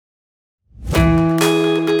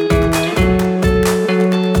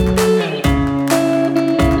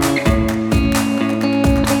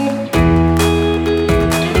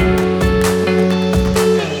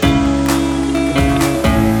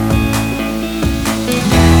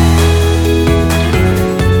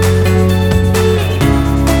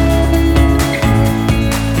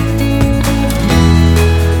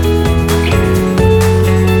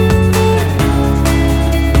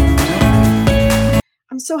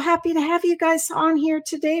happy to have you guys on here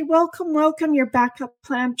today. Welcome, your backup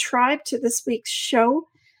plan tribe to this week's show.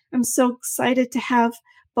 I'm so excited to have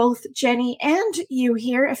both Jenny and you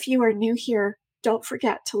here. If you are new here, don't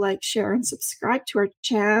forget to like, share, and subscribe to our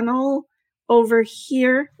channel over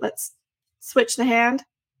here. Let's switch the hand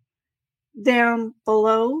down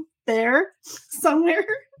below there somewhere.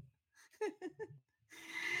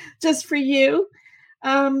 Just for you.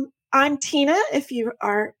 I'm Tina. If you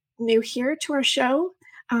are new here to our show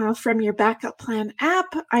from your backup plan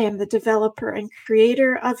app, I am the developer and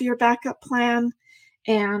creator of your backup plan,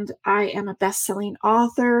 and I am a best-selling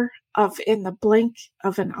author of In the Blink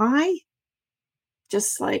of an Eye.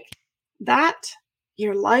 Just like that,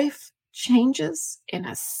 your life changes in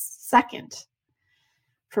a second.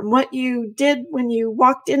 From what you did when you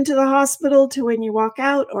walked into the hospital to when you walk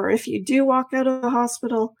out, or if you do walk out of the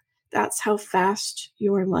hospital, that's how fast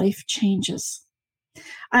your life changes.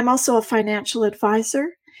 I'm also a financial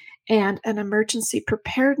advisor and an emergency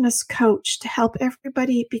preparedness coach to help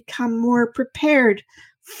everybody become more prepared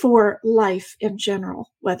for life in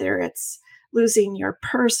general, whether it's losing your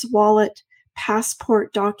purse, wallet,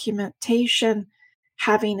 passport documentation,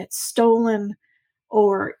 having it stolen,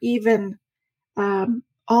 or even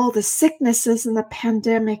all the sicknesses in the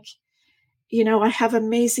pandemic. You know, I have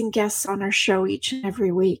amazing guests on our show each and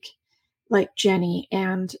every week, like Jenny,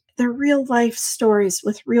 and they're real life stories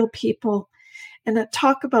with real people, and that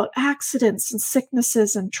talk about accidents and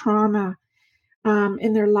sicknesses and trauma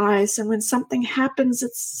in their lives. And when something happens,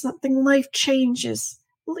 it's something life changes.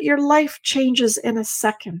 Your life changes in a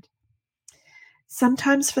second,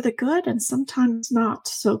 sometimes for the good and sometimes not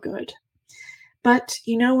so good. But,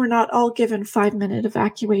 you know, we're not all given 5-minute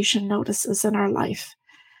evacuation notices in our life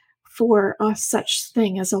for such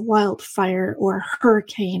thing as a wildfire or a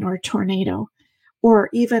hurricane or a tornado or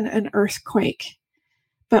even an earthquake.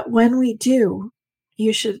 But when we do,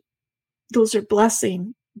 those are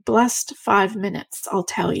blessed 5 minutes, I'll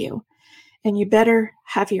tell you. And you better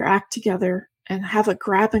have your act together and have a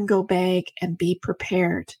grab and go bag and be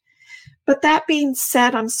prepared. But that being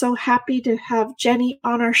said, I'm so happy to have Jenny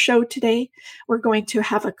on our show today. We're going to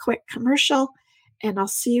have a quick commercial, and I'll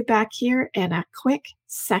see you back here in a quick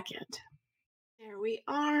second. There we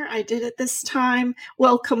are. I did it this time.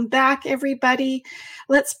 Welcome back, everybody.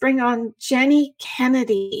 Let's bring on Jenny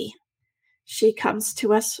Kennedy. She comes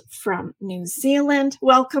to us from New Zealand.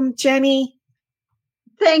 Welcome, Jenny.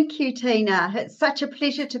 Thank you, Tina. It's such a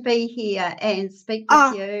pleasure to be here and speak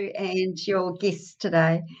with you and your guests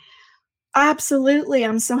today. Absolutely.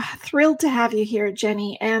 I'm so thrilled to have you here,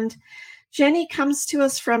 Jenny. And Jenny comes to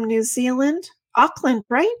us from New Zealand, Auckland,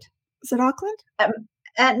 right? Is it Auckland?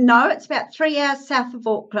 No, it's about 3 hours south of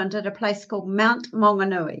Auckland at a place called Mount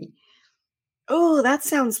Maunganui. Oh, that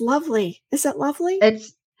sounds lovely. Is it lovely?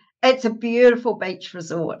 It's a beautiful beach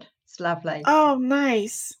resort. It's lovely. Oh,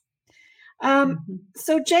 nice.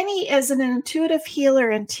 So Jenny is an intuitive healer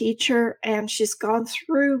and teacher, and she's gone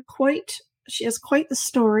through she has quite the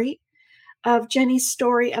story of Jenny's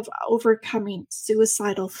story of overcoming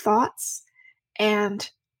suicidal thoughts and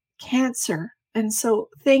cancer. And so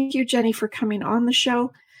thank you, Jenny, for coming on the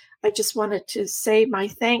show. I just wanted to say my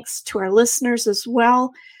thanks to our listeners as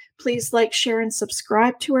well. Please like, share, and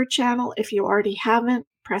subscribe to our channel. If you already haven't,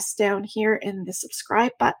 press down here in the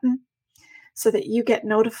subscribe button so that you get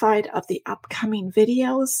notified of the upcoming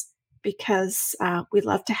videos, because we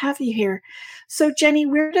love to have you here. So Jenny,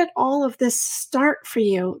 where did all of this start for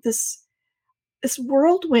you? This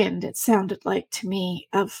whirlwind, it sounded like to me,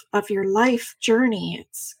 of your life journey.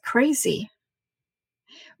 It's crazy.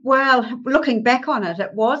 Well, looking back on it,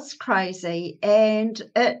 it was crazy, and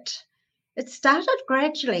it started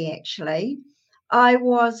gradually, actually. I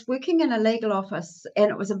was working in a legal office, and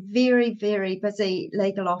it was a very, very busy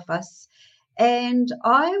legal office, and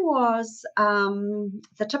I was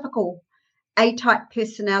the typical A-type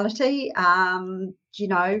personality,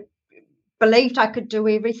 believed I could do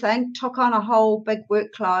everything, took on a whole big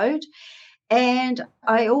workload. And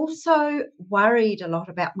I also worried a lot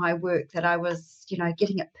about my work, that I was,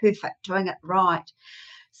 getting it perfect, doing it right.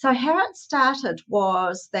 So how it started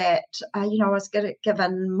was that, I was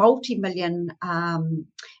given multi-million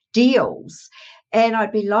deals, and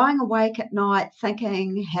I'd be lying awake at night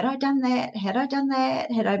thinking, had I done that? Had I done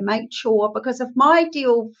that? Had I made sure? Because if my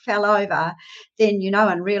deal fell over, then,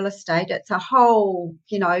 in real estate, it's a whole,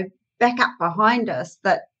 back up behind us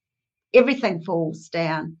that everything falls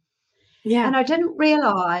down. Yeah. And I didn't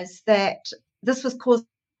realize that this was causing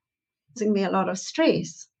me a lot of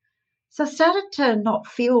stress. So I started to not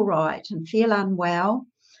feel right and feel unwell.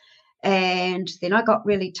 And then I got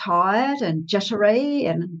really tired and jittery,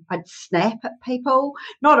 and I'd snap at people,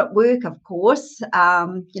 not at work, of course,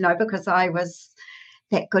 because I was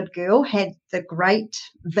that good girl, had the great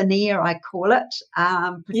veneer, I call it,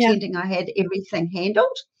 Yeah. pretending I had everything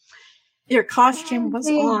handled. Your costume And was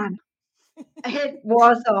then on. it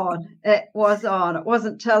was on. It was on. It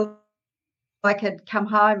wasn't till I could come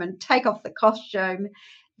home and take off the costume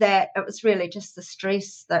that it was really just the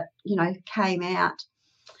stress that, came out.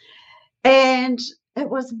 And it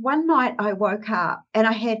was one night I woke up and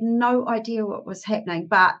I had no idea what was happening,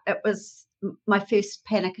 but it was my first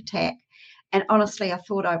panic attack. And honestly, I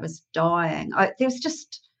thought I was dying. There was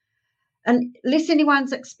just, unless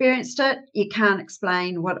anyone's experienced it, you can't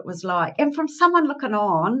explain what it was like. And from someone looking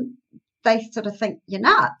on, they sort of think you're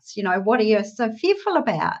nuts. What are you so fearful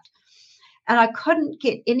about? And I couldn't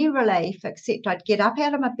get any relief except I'd get up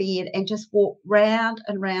out of my bed and just walk round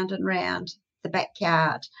and round and round the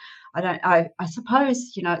backyard. I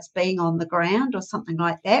suppose, it's being on the ground or something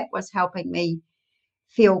like that was helping me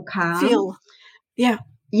feel calm. Yeah.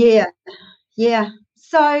 Yeah, yeah.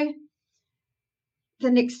 So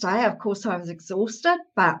the next day, of course, I was exhausted,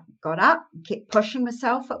 but got up, kept pushing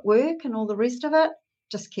myself at work and all the rest of it.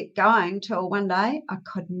 Just kept going till one day I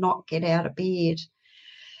could not get out of bed.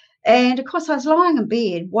 And, of course, I was lying in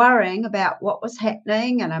bed worrying about what was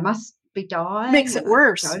happening and I must be dying. Makes it And I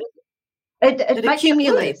worse. it It makes it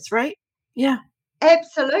accumulates, worse. right? Yeah.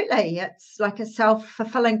 Absolutely. It's like a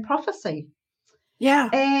self-fulfilling prophecy. Yeah.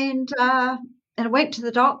 And I went to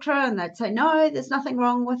the doctor and they'd say, no, there's nothing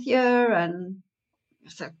wrong with you. And I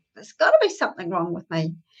said, there's got to be something wrong with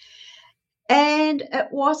me. And it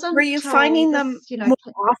Were wasn't you till finding them this,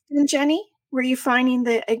 more often, Jenny? Were you finding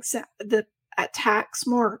the attacks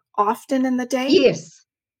more often in the day? yes,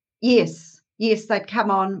 yes, they'd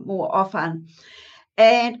come on more often.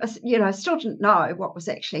 And, I still didn't know what was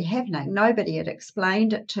actually happening. Nobody had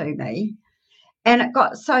explained it to me. And it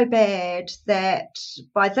got so bad that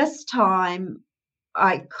by this time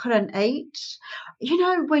I couldn't eat.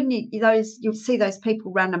 When you'll see those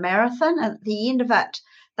people run a marathon, and at the end of it,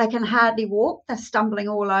 they can hardly walk. They're stumbling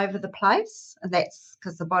all over the place. And that's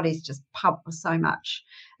because the body's just pumped with so much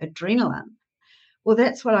adrenaline. Well,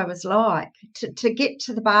 that's what I was like. To get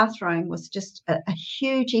to the bathroom was just a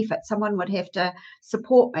huge effort. Someone would have to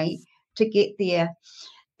support me to get there.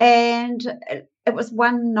 And it was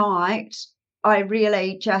one night I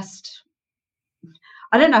really just,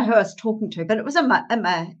 I don't know who I was talking to, but it was in my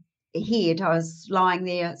head. I was lying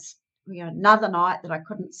there, another night that I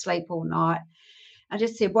couldn't sleep all night. I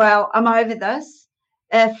just said, well, I'm over this.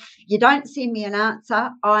 If you don't send me an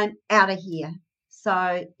answer, I'm out of here.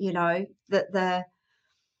 So,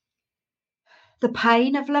 the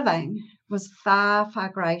pain of living was far, far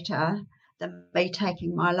greater than me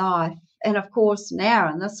taking my life. And of course,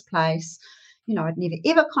 now in this place, I'd never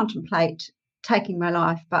ever contemplate taking my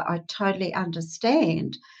life, but I totally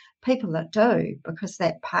understand people that do, because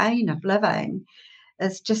that pain of living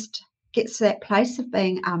is just gets to that place of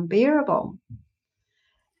being unbearable.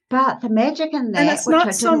 But the magic in And that, it's which I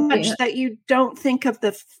not so didn't much that you don't think of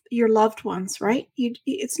your loved ones, right?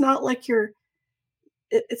 It's not like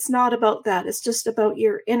it's not about that. It's just about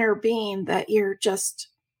your inner being that you're just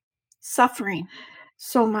suffering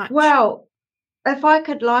so much. well, if I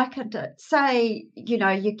could liken it, say,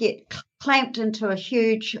 you get clamped into a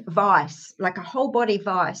huge vice, like a whole body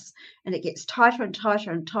vice, and it gets tighter and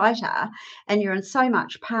tighter and tighter, and you're in so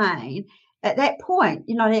much pain. At that point,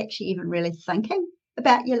 you're not actually even really thinking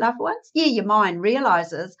about your loved ones. Yeah, your mind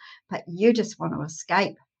realizes, but you just want to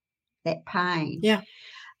escape that pain. Yeah.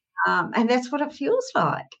 And that's what it feels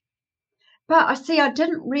like. But I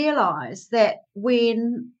didn't realize that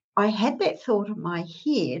when I had that thought in my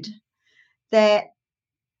head, that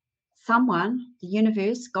someone, the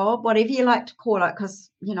universe, God, whatever you like to call it, because,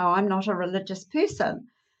 I'm not a religious person,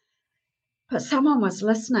 but someone was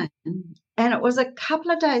listening. And it was a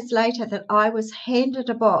couple of days later that I was handed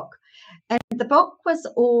a book. And the book was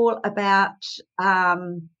all about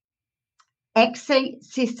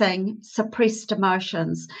accessing suppressed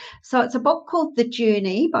emotions. So it's a book called The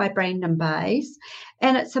Journey by Brandon Bays.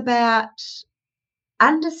 And it's about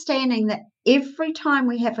understanding that every time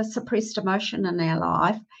we have a suppressed emotion in our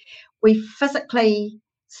life, we physically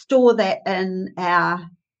store that in our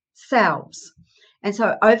cells. And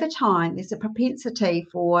so over time, there's a propensity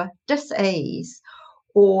for dis-ease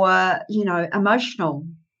or, emotional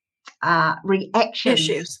reactions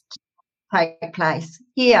Issues. to take place.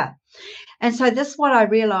 Yeah. And so this is what I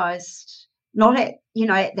realized, not at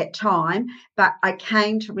that time, but I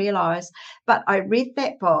came to realize, but I read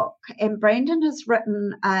that book, and Brandon has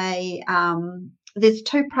written there's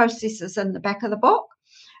two processes in the back of the book.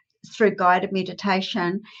 through guided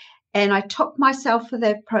meditation, and I took myself through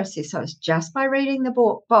that process. So it was just by reading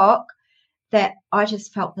the book that I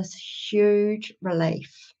just felt this huge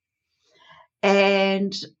relief.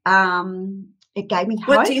 And it gave me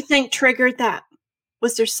What do hope. you think triggered that?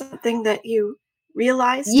 Was there something that you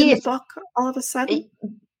realized in the Yes, book all of a sudden?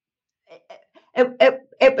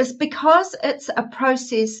 it was because it's a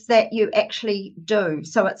process that you actually do.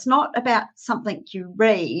 So it's not about something you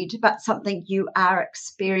read, but something you are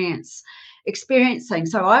experiencing.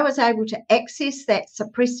 So I was able to access that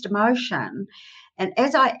suppressed emotion. And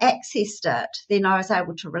as I accessed it, then I was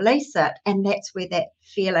able to release it. And that's where that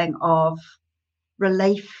feeling of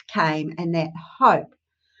relief came and that hope.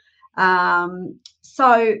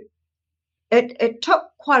 So it took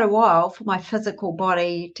quite a while for my physical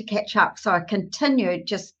body to catch up. So I continued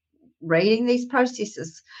just reading these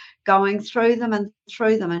processes, going through them and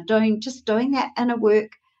doing that inner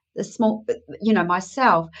work, the small,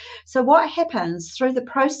 myself. So what happens through the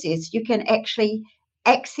process, you can actually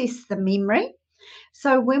access the memory.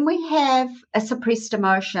 So when we have a suppressed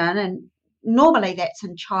emotion, and normally that's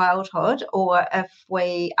in childhood, or if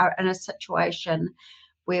we are in a situation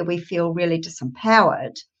where we feel really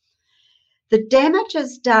disempowered, the damage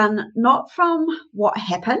is done not from what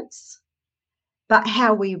happens, but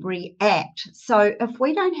how we react. So if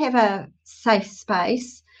we don't have a safe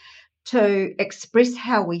space to express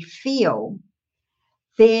how we feel,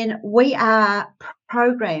 then we are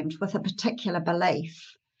programmed with a particular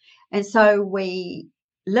belief. And so we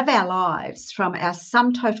live our lives from our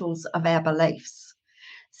sum totals of our beliefs.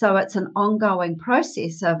 So it's an ongoing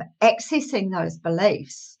process of accessing those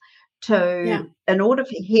beliefs in order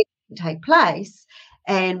for healing to take place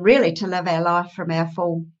and really to live our life from our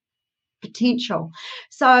full potential.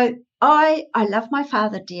 So I love my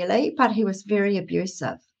father dearly, but he was very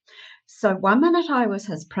abusive. So one minute I was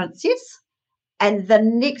his princess, and the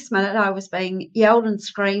next minute I was being yelled and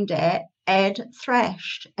screamed at and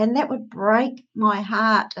thrashed. And that would break my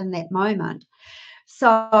heart in that moment.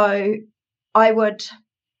 So I would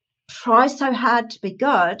try so hard to be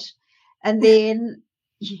good, and then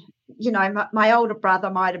my older brother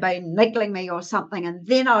might have been niggling me or something, and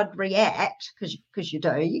then I'd react because you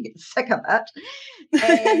get sick of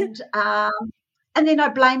it, and then I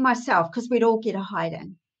blame myself because we'd all get a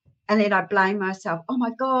hiding, and then I blame myself. Oh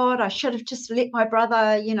my God, I should have just let my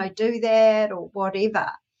brother, do that or whatever.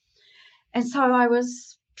 And so I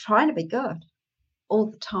was trying to be good all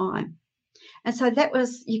the time. And so that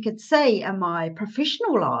was, you could see in my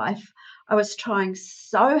professional life, I was trying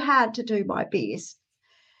so hard to do my best.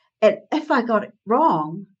 And if I got it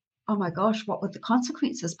wrong, oh my gosh, what would the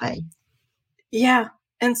consequences be? Yeah.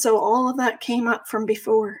 And so all of that came up from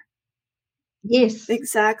before. The Yes.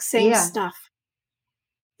 exact same Yeah. stuff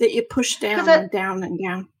that you push Because down and down and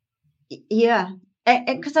down. yeah. And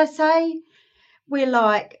because I say we're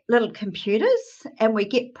like little computers and we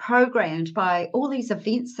get programmed by all these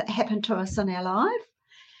events that happen to us in our life.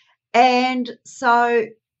 And so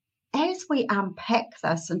as we unpack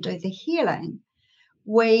this and do the healing,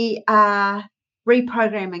 we are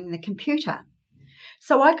reprogramming the computer.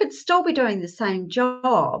 So I could still be doing the same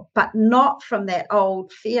job, but not from that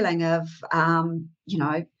old feeling of,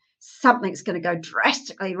 something's going to go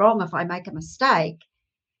drastically wrong if I make a mistake.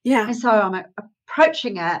 Yeah. And so I'm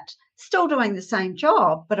approaching it, still doing the same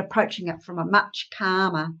job, but approaching it from a much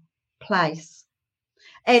calmer place.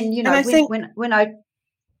 And, And I think when I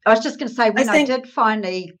was just going to say, when I I did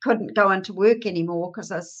finally couldn't go into work anymore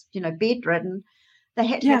because I was, bedridden, they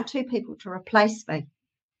had to yeah. have 2 people to replace me.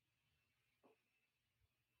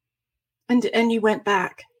 And you went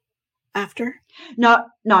back after? No,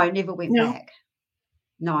 never went No. back.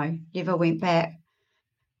 No, never went back.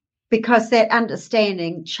 Because that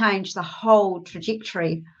understanding changed the whole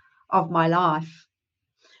trajectory of my life.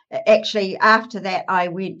 Actually, after that, I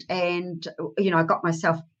went and, I got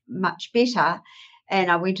myself much better, and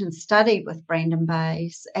I went and studied with Brandon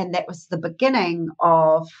Bays, and that was the beginning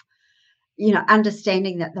of,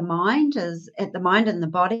 understanding that the mind and the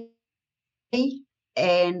body,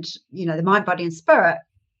 and, the mind, body, and spirit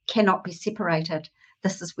cannot be separated.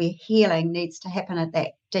 This is where healing needs to happen at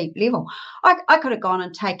that deep level. I could have gone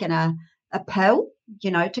and taken a pill,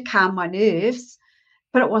 to calm my nerves,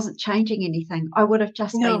 but it wasn't changing anything. I would have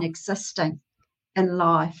just been existing in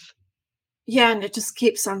life. Yeah, and it just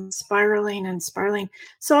keeps on spiraling and spiraling.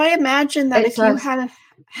 So I imagine that It if you does.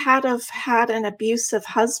 had an abusive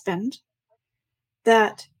husband,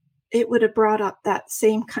 that it would have brought up that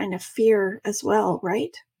same kind of fear as well,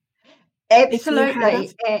 right? If you had Absolutely.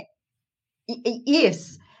 of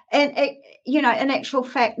Yes. And, in actual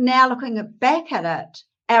fact, now looking back at it,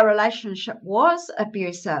 our relationship was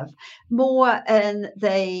abusive, more in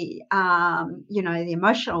the, the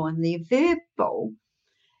emotional and the verbal.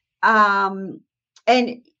 And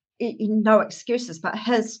no excuses, but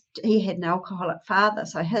he had an alcoholic father,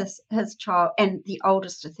 so his child, and the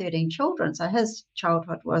oldest of 13 children, so his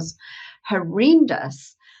childhood was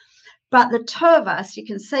horrendous. But the two of us, you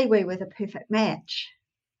can see we were the perfect match.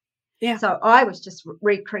 Yeah. So I was just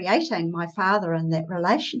recreating my father in that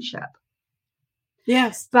relationship.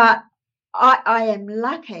 Yes. But I am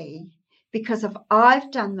lucky because if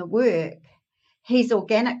I've done the work, he's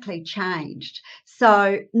organically changed.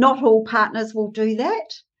 So not all partners will do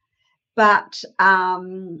that. But,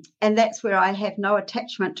 and that's where I have no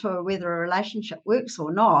attachment to whether a relationship works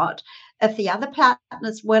or not. If the other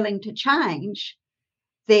partner's willing to change,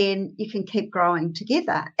 then you can keep growing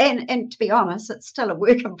together. And to be honest, it's still a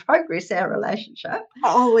work in progress, our relationship.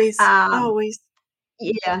 Always, Um, always.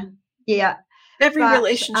 yeah, yeah. Every But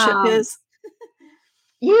relationship is.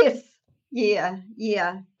 yes,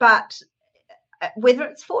 yeah. But whether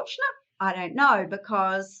it's fortunate, I don't know,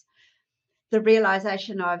 because the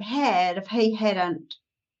realization I've had, if he hadn't,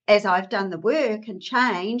 as I've done the work and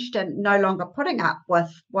changed and no longer putting up with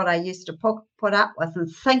what I used to put up with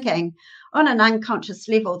and thinking on an unconscious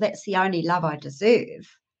level, that's the only love I deserve,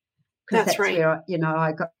 because That's that's right. where,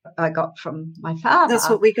 I got from my That's father.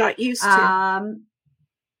 what we got used to.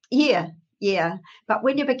 Yeah. But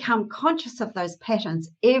when you become conscious of those patterns,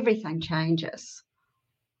 everything changes.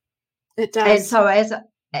 It And does. so as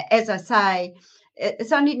I say,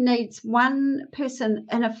 it only needs one person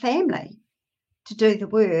in a family to do the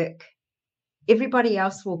work. Everybody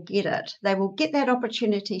else will get it. They will get that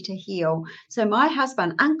opportunity to heal. So my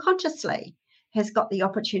husband unconsciously has got the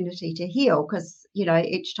opportunity to heal because,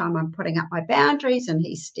 each time I'm putting up my boundaries and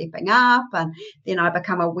he's stepping up, and then I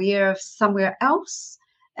become aware of somewhere else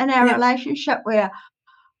in our relationship where,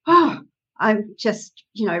 I'm just,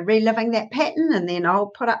 reliving that pattern, and then I'll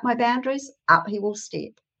put up my boundaries, up he will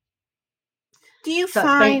step. Do you So it's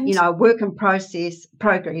been, find, a work in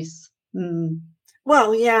progress.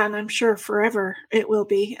 well, yeah, and I'm sure forever it will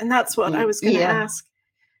be. And that's what I was going to Yeah. ask.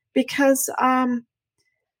 Because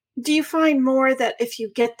do you find more that if you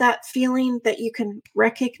get that feeling that you can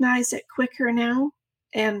recognize it quicker now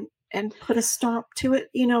and put a stop to it?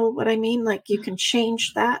 You know what I mean? Like you can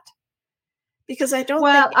change that? Because I don't think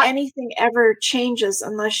Well, anything ever changes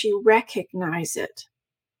unless you recognize it.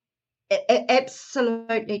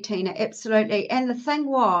 absolutely, Tina, absolutely. And the thing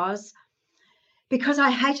was, because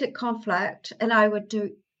I hated conflict and I would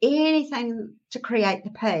do anything to create the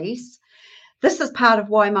peace, this is part of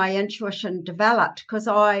why my intuition developed, because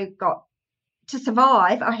to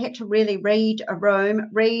survive, I had to really read a room,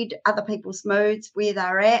 read other people's moods, where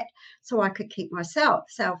they're at, so I could keep myself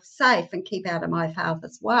safe and keep out of my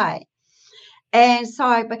father's way. And so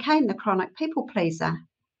I became the chronic people pleaser.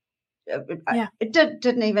 Yeah. I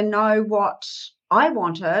didn't even know what I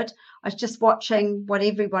wanted. I was just watching what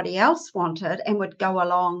everybody else wanted and would go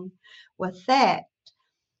along with that.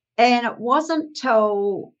 And it wasn't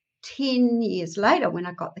till 10 years later, when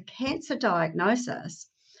I got the cancer diagnosis,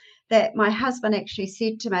 that my husband actually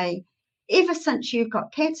said to me, ever since you've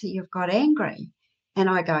got cancer, you've got angry. And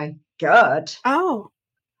I go, good. Oh.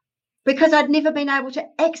 Because I'd never been able to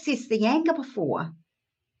access the anger before.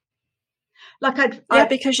 Like Yeah, I'd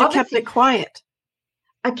because you kept it obviously, quiet.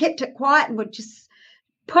 I kept it quiet and would just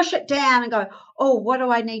push it down and go, oh, what do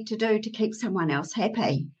I need to do to keep someone else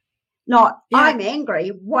happy? Not, Yeah, I'm angry.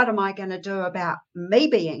 What am I going to do about me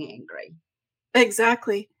being angry?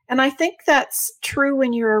 exactly. And I think that's true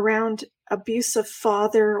when you're around abusive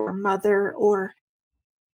father or mother or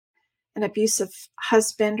an abusive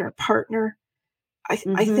husband or partner. I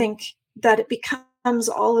Mm-hmm. think that it becomes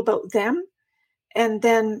all about them. And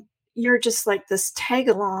then you're just like this tag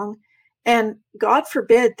along. And God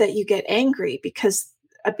forbid that you get angry, because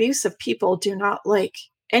abusive people do not like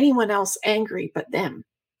anyone else angry but them.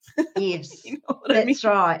 Yes, You know what I mean? that's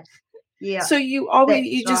right. Yeah, So you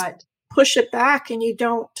that's just right. push it back, and you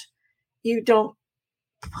don't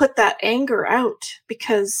put that anger out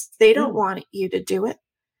because they don't Mm. want you to do it.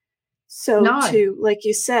 So No. to, like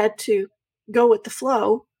you said, to go with the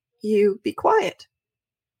flow, you be quiet.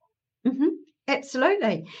 Mm-hmm.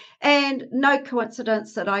 Absolutely. And no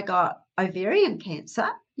coincidence that I got ovarian cancer.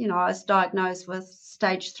 I was diagnosed with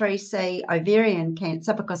stage 3C ovarian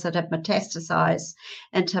cancer because it had metastasized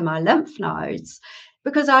into my lymph nodes.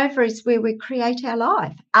 Because ovaries where we create our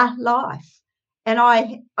life, a life. And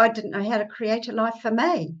I didn't know how to create a life for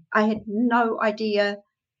me. I had no idea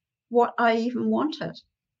what I even wanted.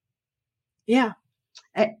 Yeah.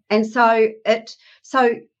 And so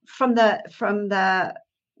from the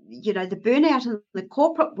the burnout in the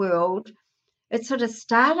corporate world, it sort of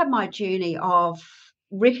started my journey of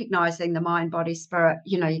recognizing the mind, body, spirit.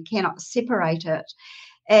 You cannot separate it.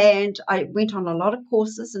 And I went on a lot of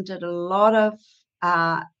courses and did a lot of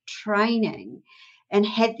training and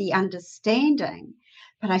had the understanding,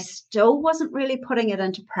 but I still wasn't really putting it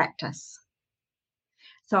into practice.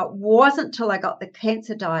 So it wasn't till I got the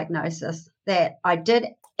cancer diagnosis that I did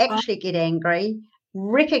actually get angry,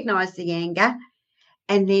 recognize the anger,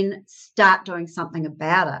 and then start doing something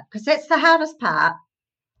about it. Because that's the hardest part,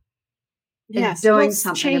 is Yes. doing Well,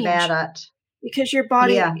 something change, about it. because your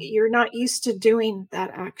body, Yeah. you're not used to doing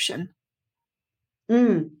that action,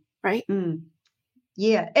 Mm, right? mm.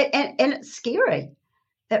 Yeah. And it's scary.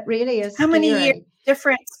 It really is How many years scary.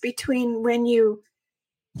 difference between when you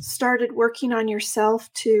started working on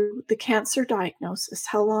yourself to the cancer diagnosis?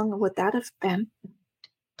 How long would that have been?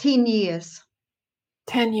 10 years.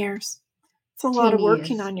 10 years. It's a lot 10 of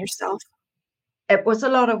working years. on yourself. It was a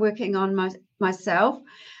lot of working on myself.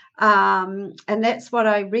 And that's what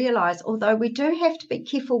I realized, although we do have to be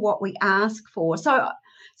careful what we ask for. So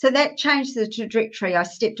that changed the trajectory. I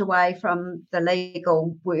stepped away from the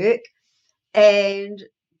legal work and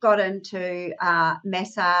got into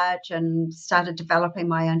massage and started developing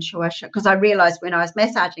my intuition, because I realized when I was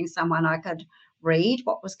massaging someone, I could read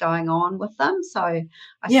what was going on with them. So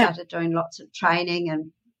I started doing lots of training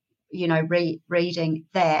and, reading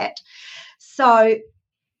that. So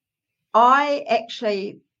I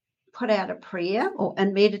actually put out a prayer or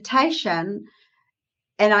in meditation,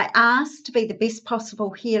 and I asked to be the best possible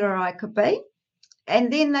healer I could be.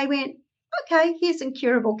 And then they went, okay, here's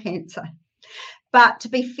incurable cancer. But to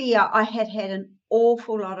be fair, I had an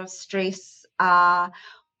awful lot of stress. I've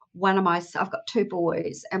got 2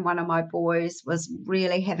 boys, and one of my boys was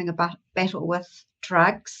really having a battle with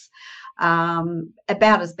drugs,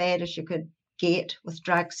 about as bad as you could get with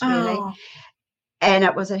drugs, really. Oh, And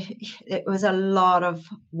it was a lot of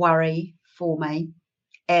worry for me.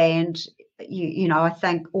 And I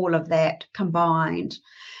think all of that combined,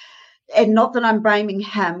 and not that I'm blaming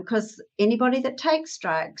him, because anybody that takes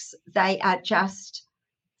drugs,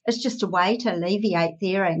 it's just a way to alleviate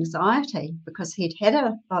their anxiety, because he'd had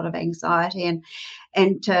a lot of anxiety.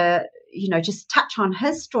 And to just touch on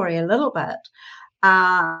his story a little bit,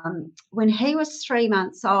 when he was 3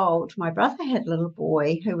 months old, my brother had a little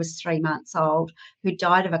boy who was 3 months old who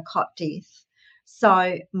died of a cot death.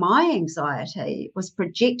 So my anxiety was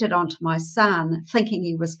projected onto my son, thinking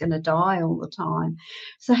he was going to die all the time.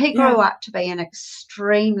 So he grew up to be an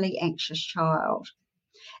extremely anxious child.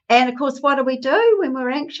 And of course, what do we do when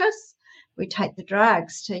we're anxious? We take the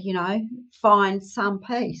drugs to, find some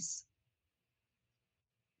peace.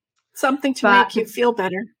 something to But make you feel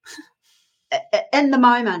better. in the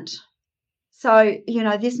moment. So,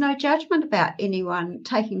 there's no judgment about anyone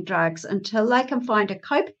taking drugs until they can find a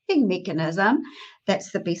coping mechanism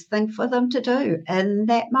that's the best thing for them to do in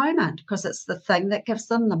that moment, because it's the thing that gives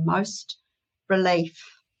them the most relief.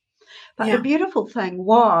 But the beautiful thing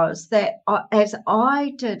was that as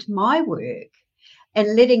I did my work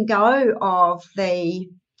and letting go of the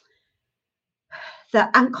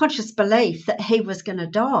unconscious belief that he was going to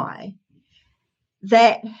die,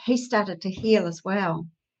 that he started to heal as well.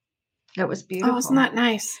 It was beautiful. Oh, isn't that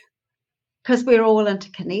nice? Because we're all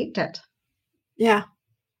interconnected. Yeah.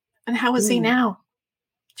 And how is he now,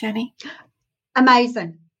 Jenny?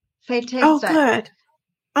 Amazing. Fantastic. Oh, good.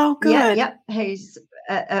 Oh, good. Yep. He's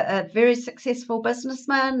a very successful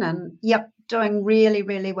businessman, and doing really,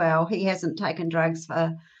 really well. He hasn't taken drugs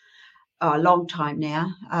for a long time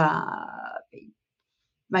now.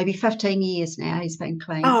 Maybe 15 years now he's been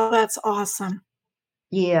clean. Oh, that's awesome.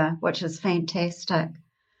 Yeah, which is fantastic.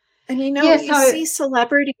 And you see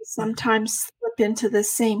celebrities sometimes slip into the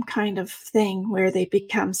same kind of thing where they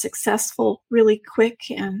become successful really quick,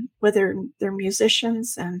 and whether they're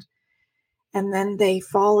musicians, and then they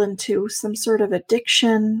fall into some sort of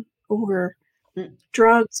addiction or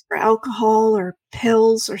drugs or alcohol or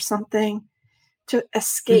pills or something to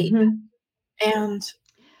escape. And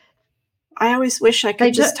I always wish I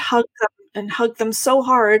could just hug them and hug them so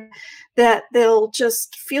hard that they'll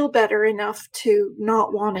just feel better enough to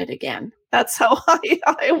not want it again. That's how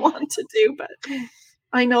I want to do, but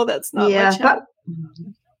I know that's not much help.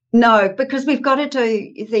 No, because we've got to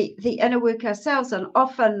do the inner work ourselves. And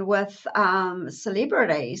often with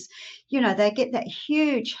celebrities, they get that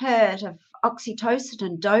huge hit of oxytocin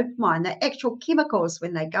and dopamine, the actual chemicals,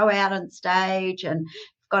 when they go out on stage and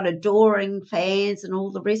got adoring fans and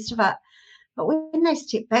all the rest of it. But when they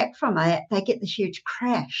step back from it, they get the huge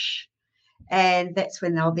crash. And that's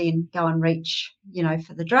when they'll then go and reach,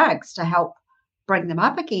 for the drugs to help bring them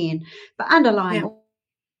up again. But underlying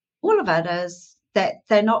all of it is that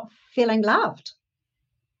they're not feeling loved.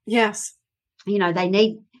 Yes.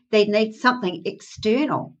 They need something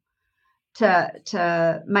external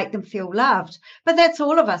to make them feel loved. But that's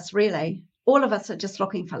all of us, really. All of us are just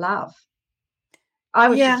looking for love. I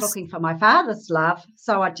was just Yes. looking for my father's love,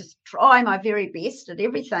 so I just try my very best at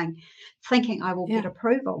everything, thinking I will get Yeah.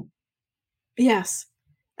 approval. Yes.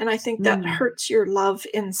 And I think that Mm. hurts your love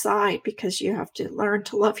inside because you have to learn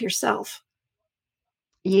to love yourself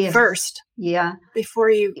Yes. first Yeah. before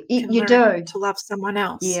you can You learn do. to love someone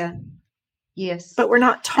else. Yeah. Yes. But we're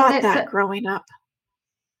not And taught that's that it. growing up.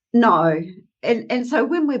 No. And so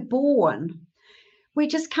when we're born, we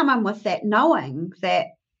just come in with that knowing that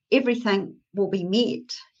everything will be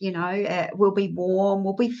met, we'll be warm,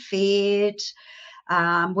 we'll be fed,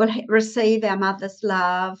 we'll receive our mother's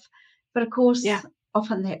love. But of Yeah. course,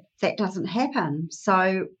 often that doesn't happen.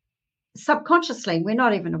 So subconsciously, we're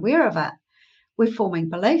not even aware of it. We're forming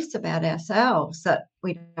beliefs about ourselves that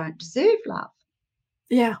we don't deserve love.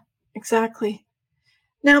 Yeah. Exactly.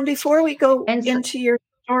 Now, before we go And so, into your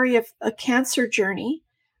story of a cancer journey,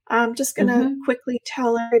 I'm just going to mhm. quickly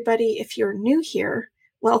tell everybody if you're new here,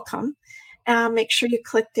 welcome. Make sure you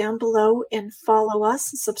click down below and follow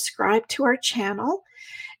us and subscribe to our channel.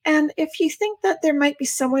 And if you think that there might be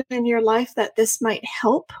someone in your life that this might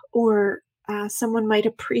help, or someone might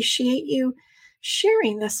appreciate you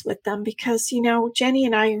sharing this with them, because, Jenny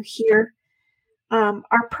and I are here.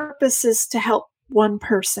 Our purpose is to help one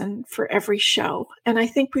person for every show. And I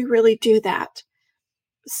think we really do that.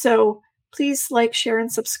 So please like, share,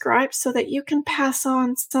 and subscribe so that you can pass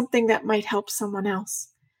on something that might help someone else.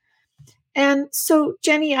 And so,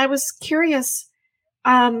 Jenny, I was curious.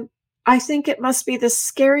 Um, I think it must be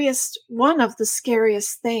one of the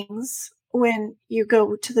scariest things when you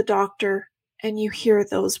go to the doctor and you hear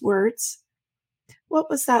those words. What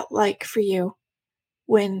was that like for you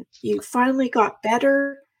when you finally got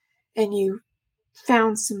better and you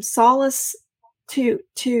found some solace to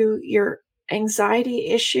your anxiety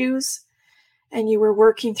issues and you were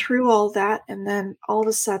working through all that, and then all of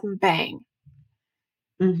a sudden, bang,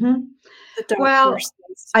 Mhm. the doctor Well,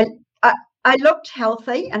 says, I, I I looked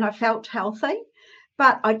healthy and I felt healthy,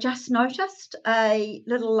 but I just noticed a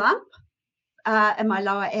little lump in my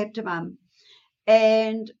lower abdomen.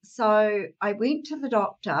 And so I went to the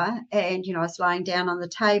doctor and, I was lying down on the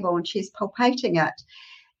table and she's palpating it.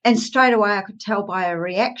 And straight away I could tell by her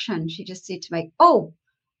reaction. She just said to me, "Oh,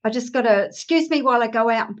 I just got to excuse me while I go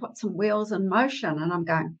out and put some wheels in motion." And I'm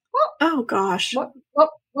going, "What? oh gosh,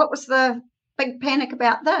 What was the big panic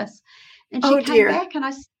about this?" And she oh came dear, back and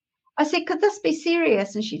I said, "Could this be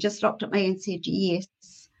serious?" And she just looked at me and said, "Yes."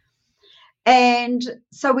 And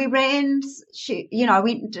so I went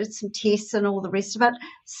and did some tests and all the rest of it,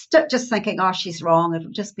 just thinking, "Oh, she's wrong. It'll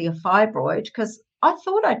just be a fibroid," because I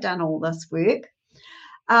thought I'd done all this work.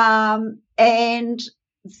 And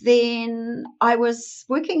then I was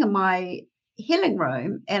working in my healing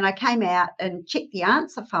room and I came out and checked the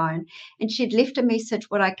answer phone, and she'd left a message,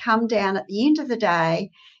 would I come down at the end of the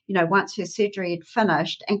day, once her surgery had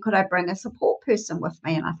finished, and could I bring a support person with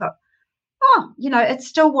me? And I thought, oh, it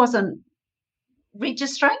still wasn't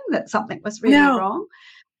registering that something was really no, wrong.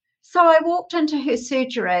 So I walked into her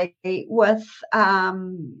surgery with a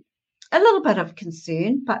little bit of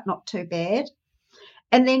concern, but not too bad.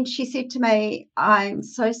 And then she said to me, "I'm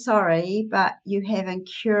so sorry, but you have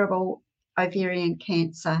incurable ovarian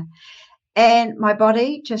cancer." And my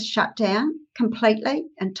body just shut down completely,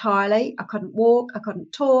 entirely. I couldn't walk, I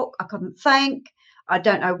couldn't talk, I couldn't think. I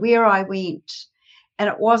don't know where I went. And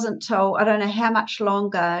it wasn't till I don't know how much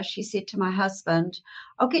longer she said to my husband,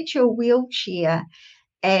 "I'll get you a wheelchair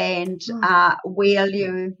and oh, wheel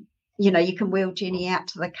you." You can wheel Jenny out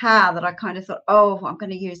to the car, that I kind of thought, oh, I'm going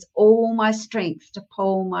to use all my strength to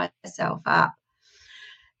pull myself up.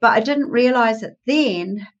 But I didn't realize it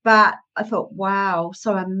then, but I thought, wow.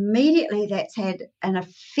 So immediately that's had an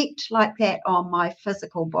effect like that on my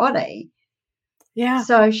physical body. yeah,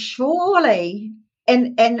 So surely,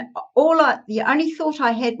 and the only thought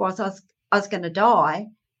I had was I was going to die,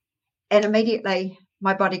 and immediately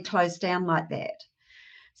my body closed down like that.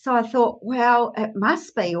 So I thought, well, it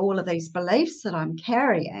must be all of these beliefs that I'm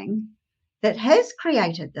carrying that has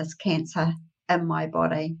created this cancer in my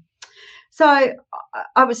body. So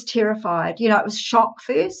I was terrified. It was shock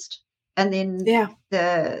first, and then yeah,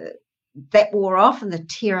 that wore off and the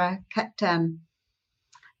terror kicked in.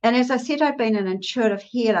 And as I said, I've been an intuitive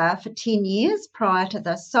healer for 10 years prior to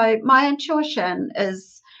this. So my intuition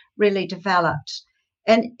is really developed.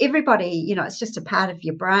 And everybody, it's just a part of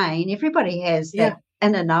your brain. Everybody has yeah, that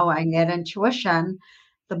inner knowing, that intuition.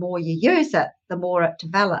 The more you use it, the more it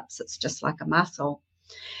develops. It's just like a muscle.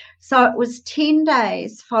 So it was 10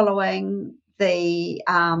 days following the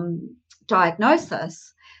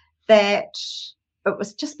diagnosis that it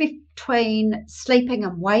was just between sleeping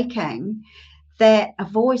and waking that a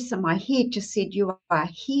voice in my head just said, you are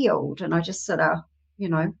healed. And I just sort of,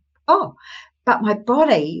 oh, but my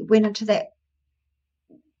body went into that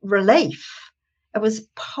relief. It was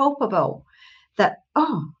palpable that,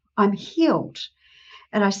 oh, I'm healed.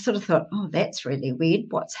 And I sort of thought, oh, that's really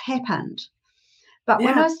weird. What's happened? But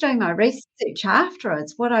when I Yeah. was doing my research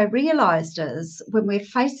afterwards, what I realised is when we're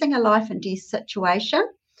facing a life and death situation,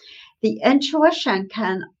 the intuition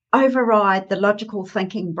can override the logical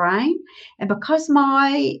thinking brain. And because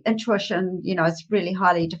my intuition, is really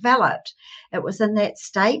highly developed, it was in that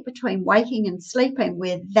state between waking and sleeping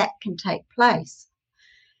where that can take place.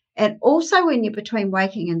 And also when you're between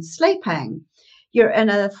waking and sleeping, you're in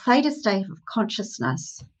a theta state of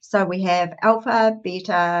consciousness. So we have alpha,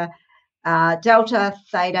 beta, delta,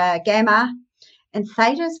 theta, gamma. And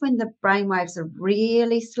theta is when the brain waves are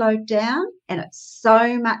really slowed down, and it's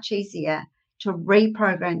so much easier to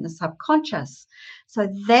reprogram the subconscious.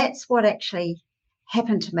 So that's what actually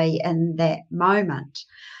happened to me in that moment.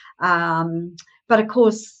 But of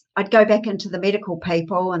course, I'd go back into the medical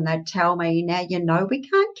people and they'd tell me, now we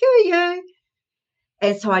can't cure you.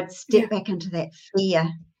 And so I'd step back into that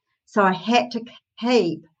fear. So I had to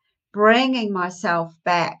keep bringing myself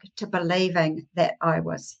back to believing that I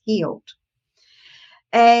was healed.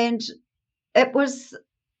 And it was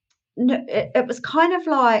kind of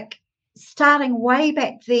like starting way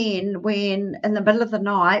back then, when in the middle of the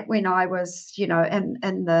night, when I was, in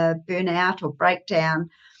the burnout or breakdown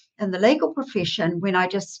in the legal profession, when I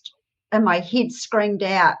just in my head screamed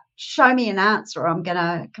out, show me an answer, I'm going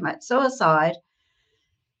to commit suicide,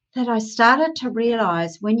 that I started to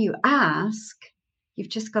realize when you ask, you've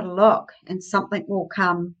just got to look and something will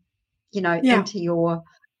come, into your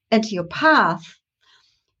path.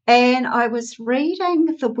 And I was reading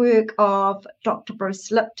the work of Dr.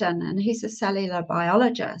 Bruce Lipton, and he's a cellular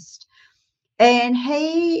biologist. And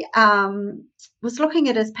he was looking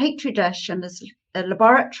at his petri dish in his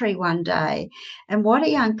laboratory one day, and what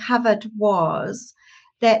he uncovered was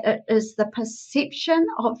that it is the perception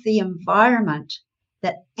of the environment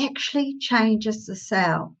that actually changes the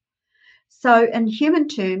cell. So in human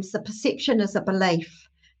terms, the perception is a belief.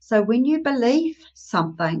 So when you believe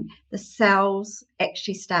something, the cells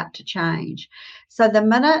actually start to change. So the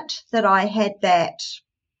minute that I had that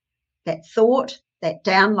thought, that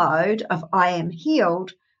download of I am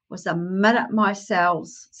healed, was the minute my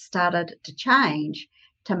cells started to change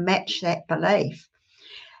to match that belief.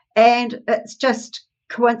 And it's just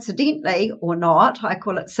coincidentally or not, I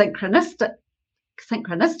call it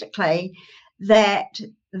synchronistically, that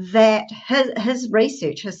his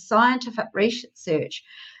research, his scientific research,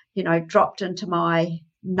 dropped into my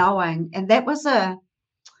knowing. And that was a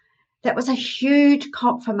huge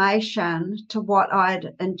confirmation to what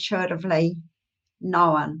I'd intuitively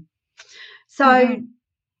known. So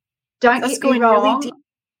don't get me wrong.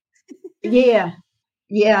 Really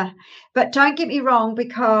yeah. But don't get me wrong,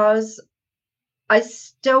 because I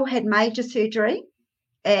still had major surgery.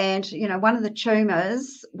 And, one of the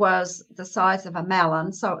tumours was the size of a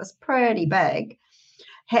melon, so it was pretty big.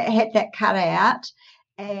 Had that cut out.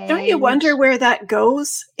 And don't you wonder where that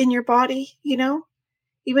goes in your body, even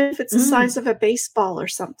if it's the size of a baseball or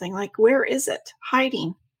something? Like, where is it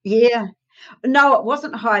hiding? Yeah. No, it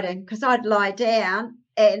wasn't hiding, because I'd lie down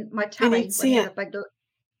and my tummy would have a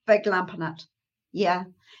big lump in it. Yeah.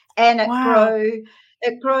 And it grew.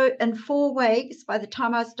 It grew in 4 weeks. By the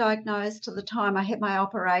time I was diagnosed to the time I had my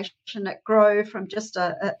operation, it grew from just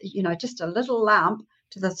a little lump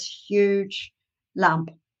to this huge lump.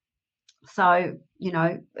 So,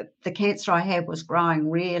 the cancer I had was growing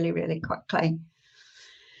really, really quickly.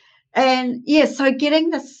 And so getting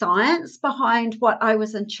the science behind what I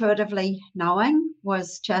was intuitively knowing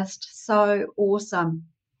was just so awesome.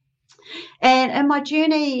 And in my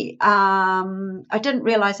journey, I didn't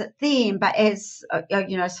realize it then, but as,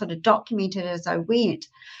 sort of documented as I went,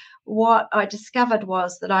 what I discovered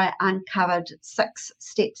was that I uncovered 6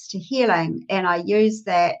 steps to healing. And I use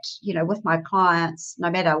that, with my clients, no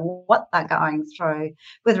matter what they're going through,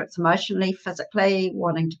 whether it's emotionally, physically,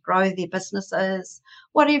 wanting to grow their businesses,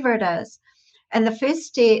 whatever it is. And the first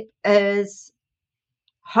step is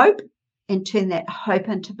hope, and turn that hope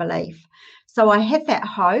into belief. So I had that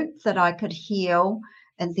hope that I could heal.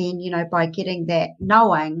 And then, by getting that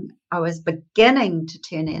knowing, I was beginning to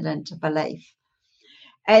turn it into belief.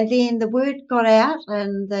 And then the word got out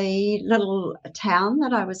in the little town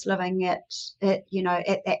that I was living at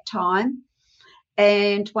that time.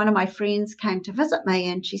 And one of my friends came to visit me,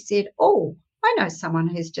 and she said, oh, I know someone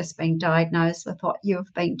who's just been diagnosed with what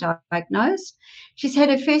you've been diagnosed. She's had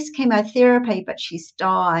her first chemotherapy, but she's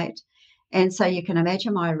died. And so you can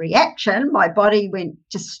imagine my reaction. My body went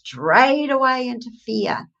just straight away into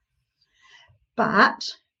fear. But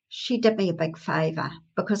she did me a big favour,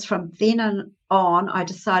 because from then on, I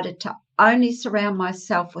decided to only surround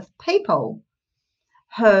myself with people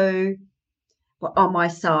who were on my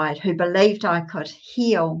side, who believed I could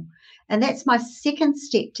heal. And that's my second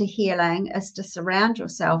step to healing, is to surround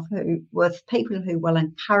yourself with people who will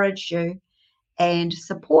encourage you and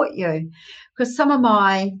support you. Because some of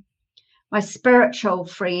my spiritual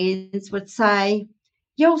friends would say,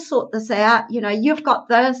 you'll sort this out, you've got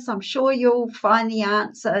this, I'm sure you'll find the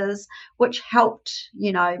answers, which helped,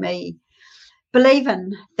 me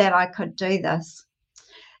believing that I could do this.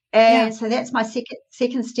 And so that's my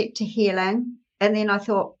second step to healing. And then I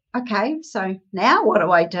thought, okay, so now what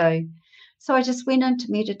do I do? So I just went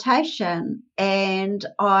into meditation, and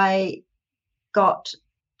I got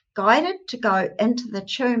guided to go into the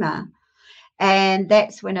tumour. And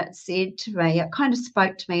that's when it said to me, it kind of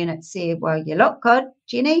spoke to me, and it said, well, you look good,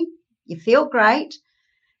 Jenny, you feel great,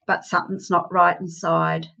 but something's not right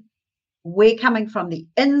inside. We're coming from the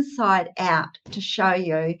inside out to show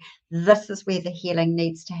you this is where the healing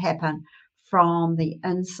needs to happen, from the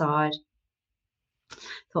inside.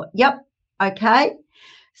 Thought, yep, okay.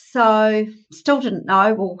 So still didn't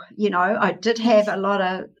know. Well, I did have a lot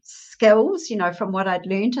of skills, from what I'd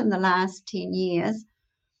learned in the last 10 years.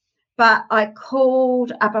 But I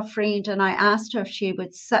called up a friend and I asked her if she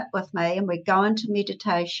would sit with me, and we'd go into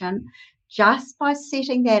meditation just by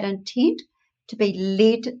setting that intent to be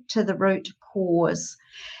led to the root cause.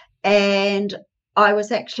 And I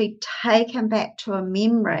was actually taken back to a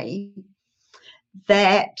memory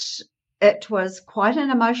that it was quite an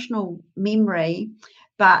emotional memory,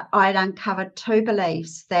 but I'd uncovered two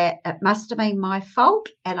beliefs: that it must have been my fault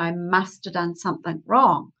and I must have done something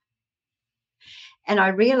wrong. And I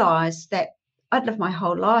realised that I'd lived my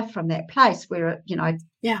whole life from that place where,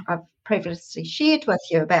 I've previously shared with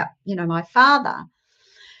you about, my father.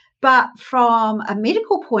 But from a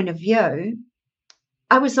medical point of view,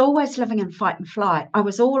 I was always living in fight and flight. I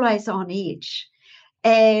was always on edge.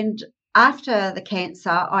 And after the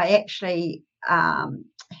cancer, I actually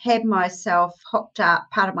had myself hooked up.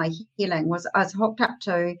 Part of my healing was I was hooked up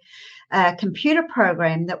to a computer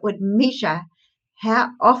program that would measure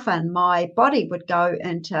how often my body would go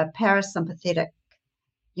into parasympathetic,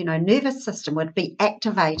 nervous system would be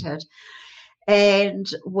activated. And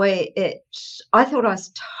I thought I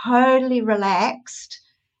was totally relaxed.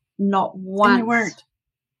 Not once. And you weren't.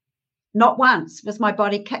 Not once was my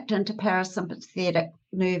body kicked into parasympathetic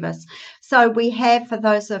nervous. So we have, for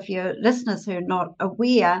those of you listeners who are not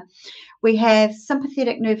aware, we have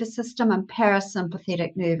sympathetic nervous system and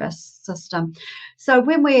parasympathetic nervous system. So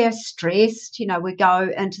when we're stressed, we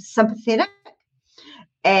go into sympathetic,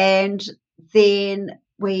 and then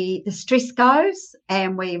the stress goes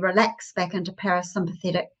and we relax back into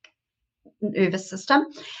parasympathetic nervous system.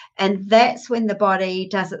 And that's when the body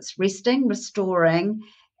does its resting, restoring,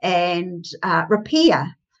 and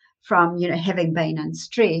repair from, having been in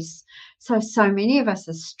stress. So many of us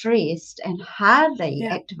are stressed and hardly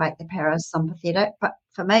activate the parasympathetic, but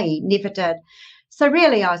for me, never did. So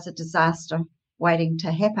really, I was a disaster waiting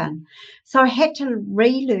to happen. So I had to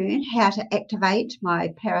relearn how to activate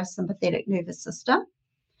my parasympathetic nervous system,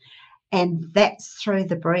 and that's through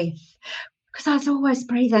the breath, because I was always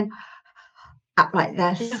breathing up like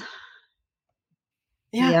this.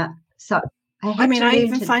 Yeah. So I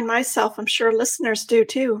even find myself, I'm sure listeners do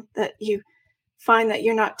too, that you find that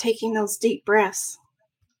you're not taking those deep breaths.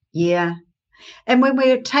 Yeah. And when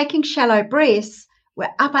we're taking shallow breaths, we're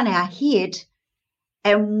up on our head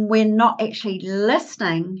and we're not actually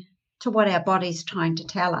listening to what our body's trying to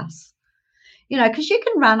tell us. Because you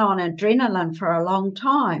can run on adrenaline for a long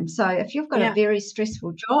time. So if you've got a very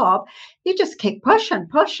stressful job, you just keep pushing.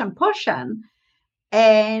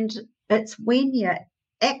 And it's when you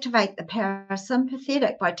activate the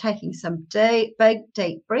parasympathetic by taking some big,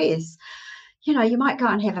 deep breaths. You might go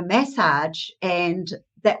and have a massage, and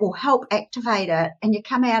that will help activate it. And you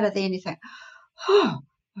come out of there and you think, oh,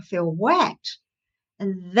 I feel whacked.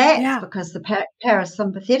 And that's because the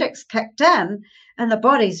parasympathetic's kicked in and the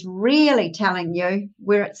body's really telling you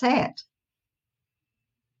where it's at.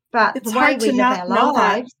 But it's the way hard we to live not our know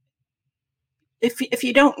lives, that. If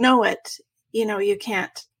you don't know it, you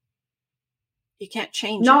can't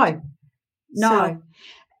change it. No. So,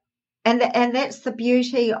 and that's the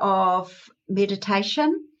beauty of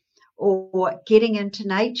meditation or getting into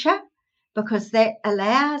nature, because that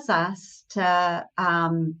allows us to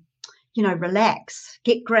relax,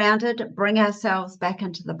 get grounded, bring ourselves back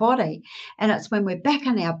into the body. And it's when we're back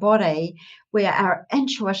in our body where our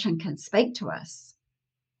intuition can speak to us.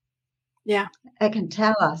 Yeah. It can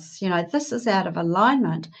tell us, this is out of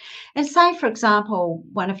alignment. And say, for example,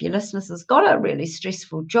 one of your listeners has got a really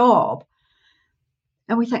stressful job.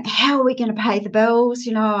 And we think, how are we going to pay the bills?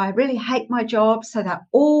 I really hate my job. So they're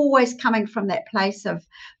always coming from that place of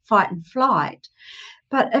fight and flight.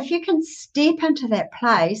 But if you can step into that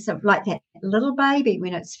place of like that little baby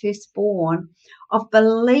when it's first born, of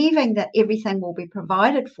believing that everything will be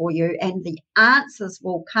provided for you and the answers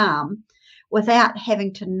will come without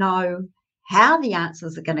having to know how the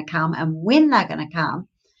answers are going to come and when they're going to come,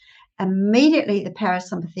 immediately the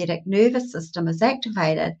parasympathetic nervous system is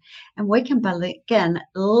activated and we can begin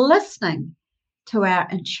listening to our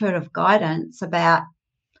intuitive guidance about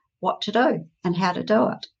what to do and how to do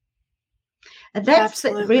it. And that's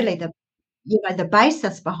really the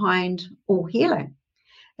basis behind all healing,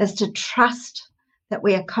 is to trust that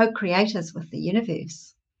we are co-creators with the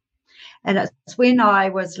universe. And it's when I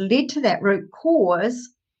was led to that root cause,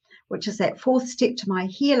 which is that fourth step to my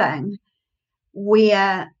healing,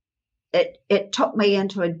 where it took me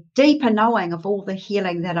into a deeper knowing of all the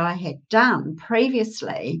healing that I had done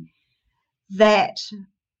previously, that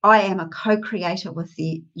I am a co-creator with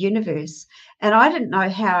the universe. And I didn't know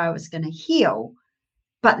how I was going to heal,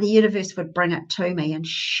 but the universe would bring it to me and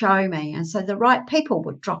show me. And so the right people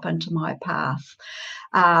would drop into my path.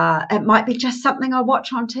 It might be just something I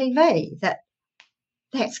watch on TV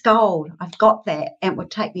that's gold. I've got that. And it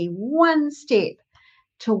would take me one step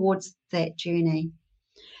towards that journey.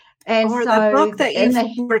 And or so the book that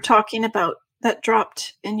you were talking about that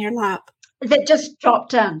dropped in your lap. That just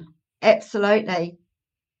dropped in. Absolutely.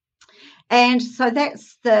 And so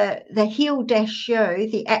that's the HEAL-U,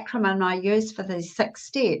 the acronym I use for these 6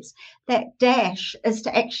 steps. That dash is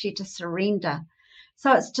to surrender.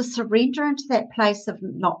 So it's to surrender into that place of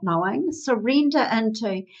not knowing, surrender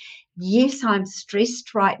into, yes, I'm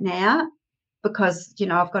stressed right now because,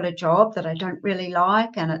 I've got a job that I don't really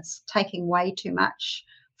like and it's taking way too much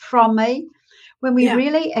from me. When we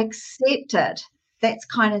really accept it, that's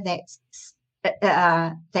kind of that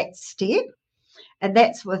step. And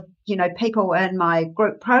that's with, people in my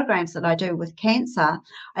group programs that I do with cancer.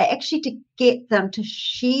 I actually to get them to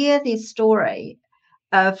share their story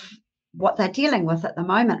of what they're dealing with at the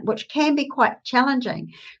moment, which can be quite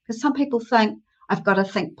challenging because some people think, I've got to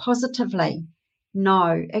think positively.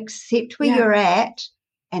 No, accept where you're at,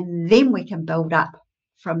 and then we can build up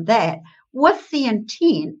from that with the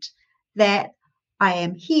intent that I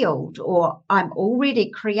am healed, or I'm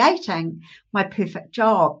already creating my perfect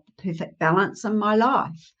job, perfect balance in my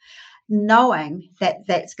life, knowing that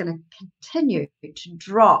that's going to continue to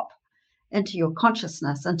drop into your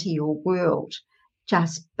consciousness, into your world,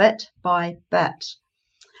 just bit by bit.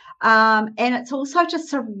 And it's also to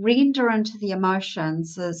surrender into the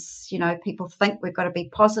emotions. As people think we've got to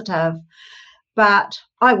be positive, but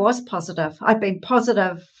I was positive. I've been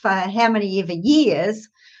positive for how many ever years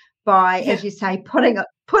by, as you say, putting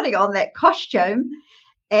on that costume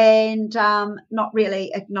and not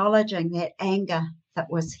really acknowledging that anger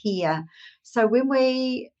that was here. So when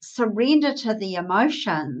we surrender to the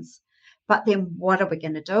emotions, but then what are we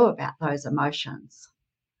going to do about those emotions?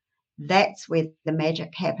 That's where the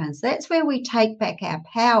magic happens. That's where we take back our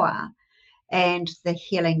power and the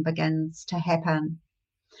healing begins to happen.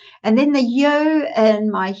 And then the U in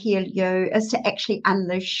my HEAL-U is to actually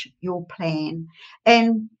unleash your plan.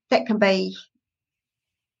 And that can be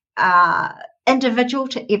individual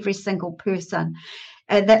to every single person.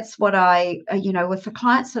 And that's what I, with the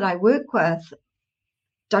clients that I work with,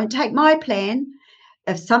 don't take my plan.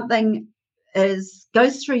 If something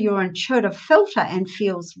goes through your intuitive filter and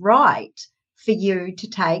feels right for you to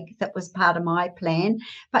take, that was part of my plan,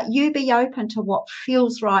 but you be open to what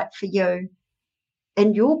feels right for you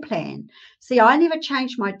in your plan. See, I never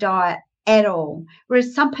changed my diet at all,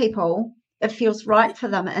 whereas some people, it feels right for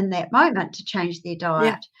them in that moment to change their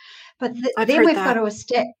diet. But then we've got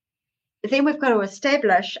to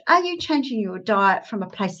establish, are you changing your diet from a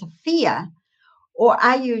place of fear, or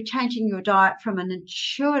are you changing your diet from an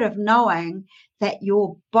intuitive knowing that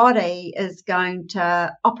your body is going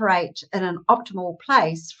to operate in an optimal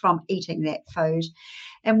place from eating that food?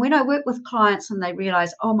 And when I work with clients and they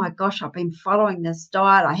realize, oh my gosh, I've been following this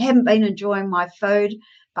diet, I haven't been enjoying my food,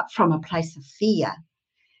 but from a place of fear,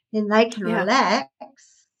 then they can relax,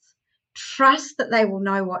 trust that they will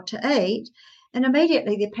know what to eat, and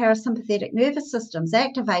immediately their parasympathetic nervous system's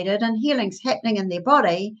activated and healing's happening in their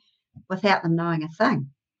body without them knowing a thing.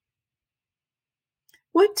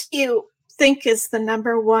 What do you think is the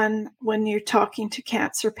number one when you're talking to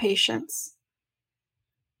cancer patients?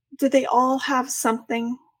 Do they all have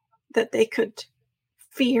something that they could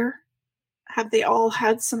fear? Have they all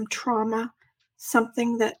had some trauma,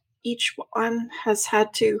 something that each one has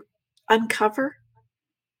had to uncover?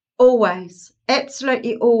 Always,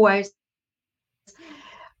 absolutely always.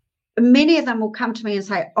 Many of them will come to me and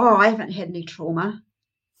say, oh, I haven't had any trauma.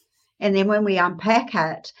 And then when we unpack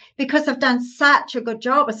it, because they've done such a good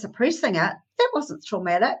job of suppressing it, that wasn't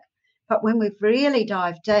traumatic. But when we've really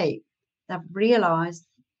dived deep, they've realised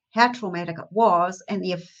how traumatic it was and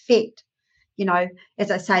the effect, as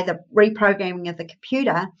I say, the reprogramming of the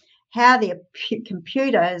computer, how the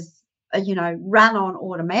computer is, run on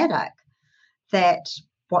automatic, that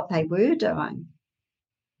what they were doing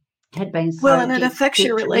had been Well, so and it affects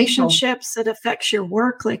your detrimental. relationships, it affects your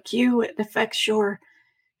work like you, it affects your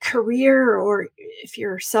career, or if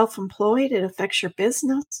you're self-employed, it affects your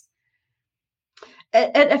business.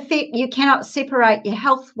 It affects, you cannot separate your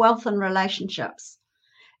health, wealth, and relationships.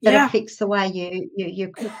 It Yeah. affects the way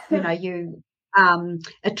you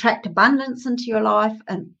attract abundance into your life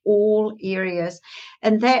in all areas,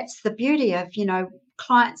 and that's the beauty of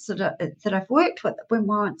clients that I've worked with. When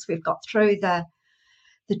once we've got through the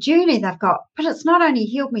journey they've got, but it's not only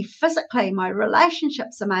healed me physically, my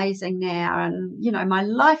relationship's amazing now, and my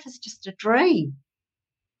life is just a dream.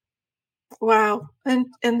 Wow. And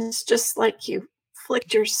it's just like you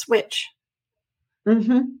flicked your switch.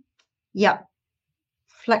 Yep.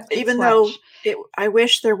 Flick the Even though switch. I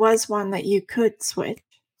wish there was one that you could switch.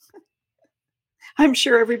 I'm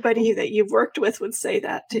sure everybody that you've worked with would say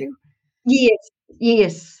that too.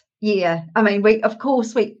 Yes, yeah. I mean, we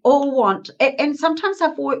all want, and sometimes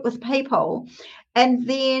I've worked with people and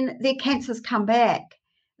then their cancers come back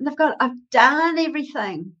and I've done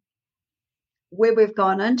everything. Where we've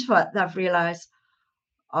gone into it, they've realised,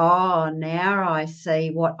 oh, now I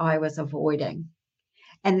see what I was avoiding.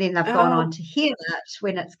 And then they've gone on Oh, to heal it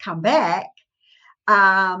when it's come back.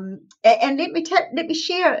 And let me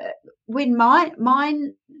share when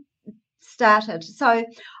mine started. So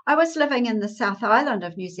I was living in the South Island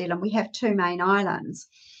of New Zealand. We have two main islands.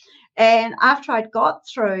 And after I'd got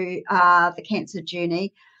through the cancer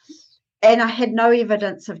journey and I had no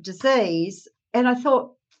evidence of disease, and I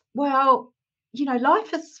thought, well,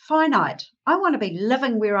 life is finite. I want to be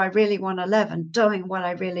living where I really want to live and doing what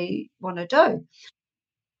I really want to do.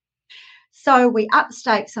 So we upped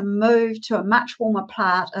stakes and moved to a much warmer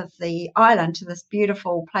part of the island, to this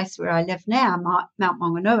beautiful place where I live now, Mount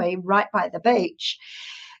Maunganui, right by the beach.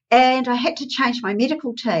 And I had to change my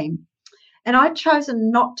medical team. And I'd chosen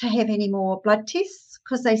not to have any more blood tests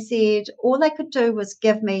because they said all they could do was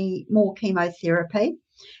give me more chemotherapy.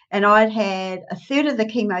 And I'd had a third of the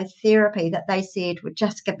chemotherapy that they said would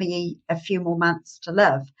just give me a few more months to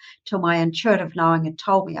live, till my intuitive knowing had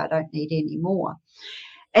told me I don't need any more.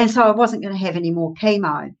 And so I wasn't going to have any more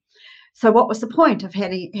chemo. So what was the point of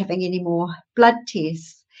having any more blood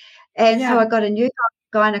tests? And so yeah. I got a new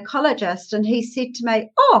gynecologist, and he said to me,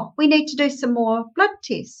 oh, we need to do some more blood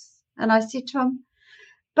tests. And I said to him,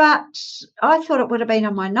 but I thought it would have been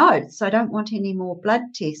on my notes. I don't want any more blood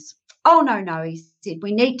tests. Oh, no, he said,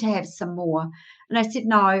 we need to have some more. And I said,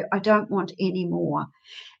 no, I don't want any more.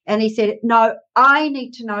 And he said, no, I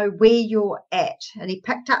need to know where you're at. And he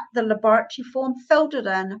picked up the laboratory form, filled it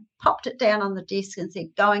in, popped it down on the desk and said,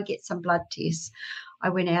 go and get some blood tests. I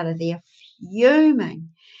went out of there fuming.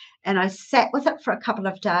 And I sat with it for a couple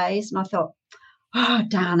of days and I thought, oh,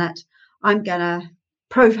 darn it, I'm going to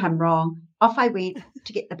prove him wrong. Off I went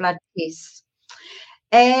to get the blood tests.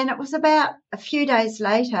 And it was about a few days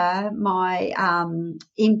later, my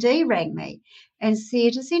MD rang me and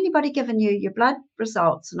said, has anybody given you your blood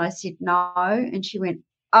results? And I said, no. And she went,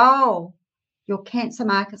 oh, your cancer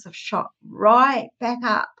markers have shot right back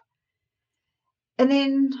up. And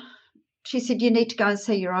then she said, you need to go and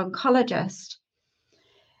see your oncologist.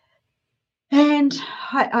 And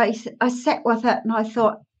I sat with it and I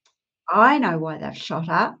thought, I know why they've shot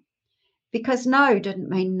up, because no didn't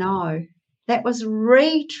mean no. That was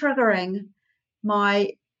re-triggering my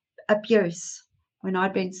abuse when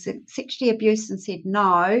I'd been sexually abused and said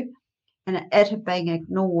no, and it had been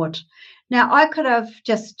ignored. Now, I could have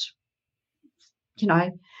just,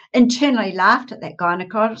 internally laughed at that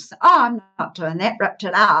gynecologist. Oh, I'm not doing that, ripped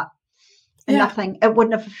it up. And nothing, it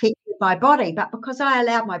wouldn't have affected my body. But because I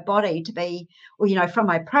allowed my body to be, or, from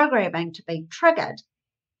my programming to be triggered,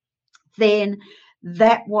 then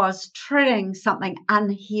that was triggering something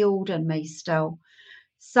unhealed in me still.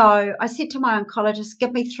 So I said to my oncologist,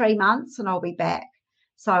 give me 3 months and I'll be back.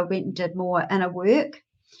 So I went and did more inner work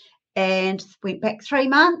and went back 3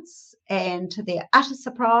 months. and to their utter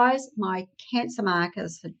surprise, my cancer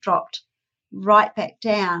markers had dropped right back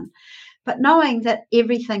down. But knowing that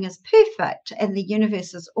everything is perfect and the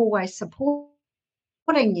universe is always supporting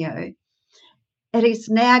you, it has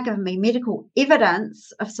now given me medical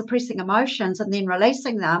evidence of suppressing emotions and then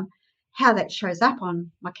releasing them, how that shows up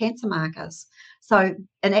on my cancer markers. So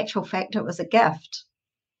in actual fact, it was a gift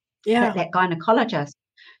that gynecologist.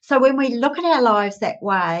 So when we look at our lives that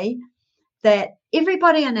way, that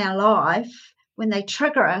everybody in our life, when they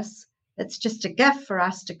trigger us, it's just a gift for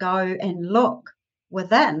us to go and look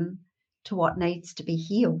within to what needs to be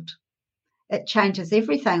healed. It changes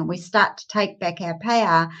everything. We start to take back our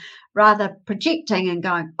power rather projecting and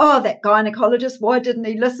going, oh, that gynecologist, why didn't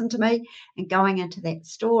he listen to me? And going into that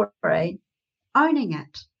story, owning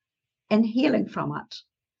it and healing from it.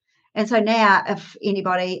 And so now if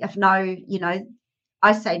no,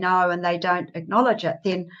 I say no and they don't acknowledge it,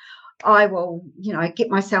 then I will, get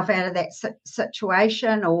myself out of that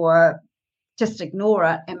situation or just ignore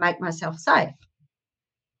it and make myself safe.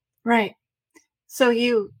 Right. So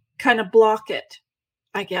you kind of block it,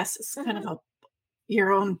 I guess. It's kind of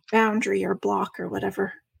your own boundary or block or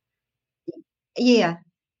whatever. Yeah,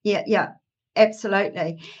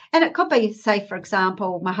 absolutely. And it could be, say, for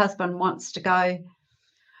example, my husband wants to go,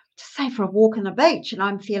 say, for a walk on the beach, and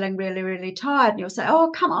I'm feeling really, really tired. And he'll say,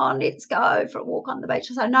 oh, come on, let's go for a walk on the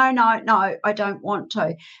beach. I say, no, I don't want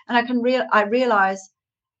to. And I realize,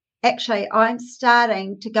 actually, I'm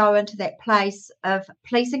starting to go into that place of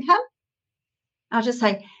pleasing him. I'll just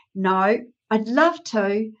say, no, I'd love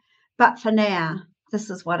to, but for now, this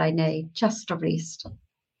is what I need, just to rest.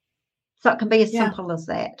 So it can be as simple as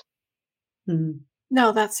that.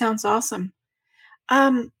 No, that sounds awesome.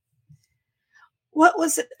 What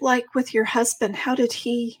was it like with your husband? How did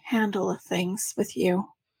he handle things with you?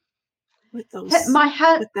 With those,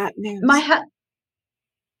 with that news?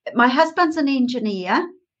 My husband's an engineer,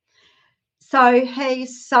 so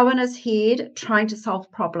he's so in his head trying to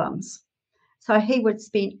solve problems. So he would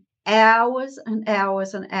spend hours and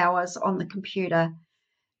hours and hours on the computer.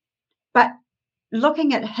 But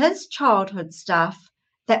looking at his childhood stuff,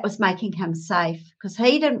 that was making him safe because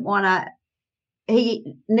he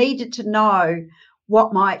needed to know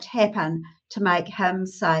what might happen to make him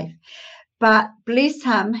safe. But bless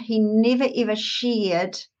him, he never ever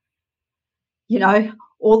shared,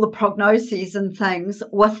 all the prognoses and things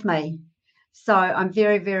with me. So I'm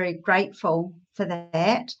very, very grateful for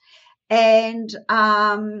that. And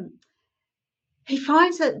he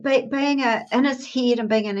finds that being in his head and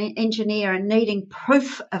being an engineer and needing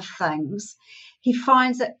proof of things, he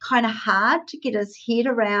finds it kind of hard to get his head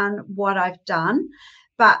around what I've done.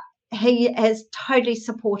 But he has totally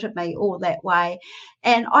supported me all that way.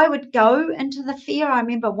 And I would go into the fear. I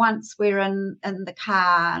remember once we were in the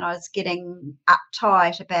car and I was getting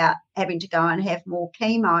uptight about having to go and have more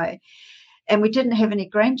chemo. And we didn't have any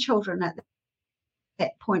grandchildren at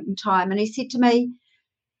that point in time. And he said to me,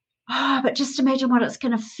 oh, but just imagine what it's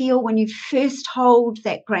going to feel when you first hold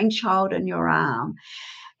that grandchild in your arm.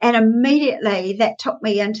 And immediately that took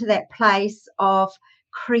me into that place of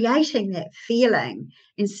creating that feeling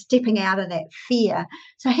and stepping out of that fear.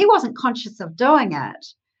 So he wasn't conscious of doing it,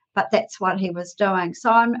 but that's what he was doing. So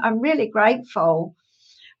I'm really grateful,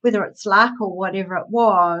 whether it's luck or whatever it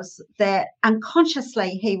was, that unconsciously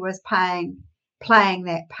he was playing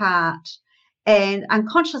that part. And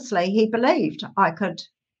unconsciously he believed I could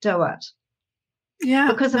do it.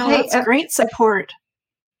 Yeah, because that's great support.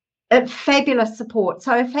 Fabulous support.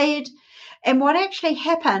 So and what actually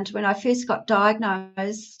happened when I first got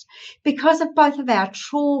diagnosed, because of both of our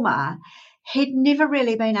trauma, he'd never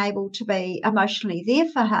really been able to be emotionally there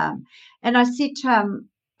for him. And I said to him,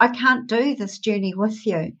 I can't do this journey with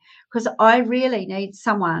you because I really need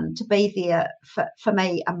someone to be there for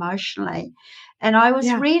me emotionally. And I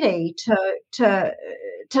was ready to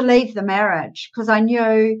leave the marriage because I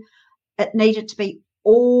knew it needed to be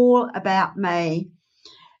all about me.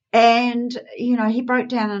 And, he broke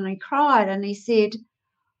down and he cried and he said,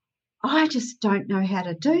 I just don't know how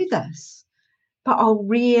to do this, but I'll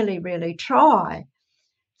really, really try.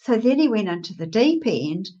 So then he went into the deep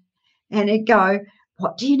end and he'd go,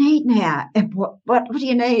 what do you need now? And what do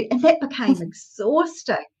you need? And that became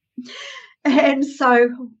exhausting. And so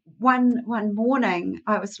one morning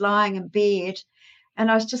I was lying in bed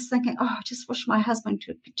and I was just thinking, oh, I just wish my husband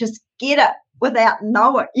could just get it without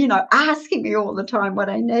knowing, asking me all the time what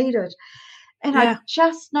I needed. And I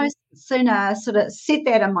just no sooner sort of said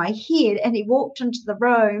that in my head, and he walked into the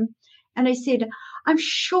room and he said, I'm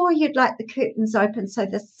sure you'd like the curtains open so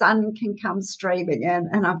the sun can come streaming in.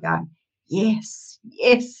 And I'm going, yes,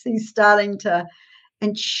 he's starting to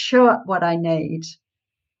intuit what I need.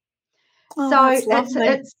 Oh, So that's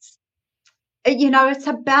lovely. it's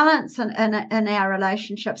a balance in our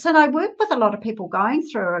relationships. And I work with a lot of people going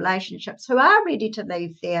through relationships who are ready to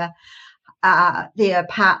leave their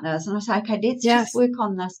partners. And I say, okay, let's just Yes. work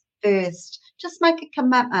on this first. Just make a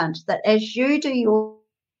commitment that as you do your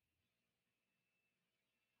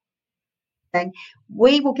thing,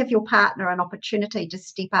 we will give your partner an opportunity to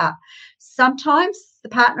step up. Sometimes the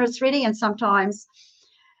partner is ready, and sometimes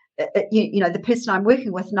the person I'm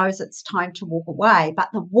working with knows it's time to walk away, but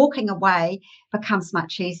the walking away becomes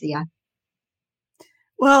much easier.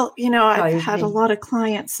 Well, So, I've had a lot of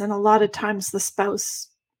clients, and a lot of times the spouse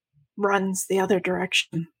runs the other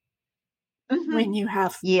direction when mhm. you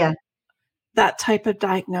have Yeah, that type of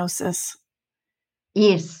diagnosis.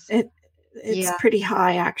 yes, It's yeah, pretty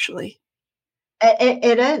high, actually.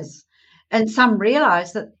 it is. And some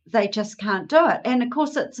realize that they just can't do it. And of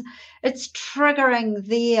course, it's triggering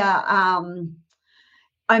their own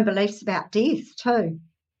beliefs about death too.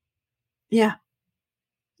 Yeah, I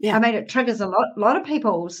yeah, mean, it triggers a lot of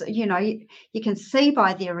people's, you can see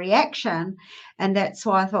by their reaction. And that's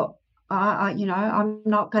why I thought, I'm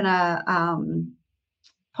not going to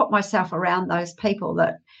put myself around those people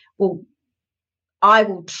that will, I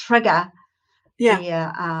will trigger yeah,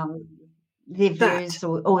 their, um, their that. views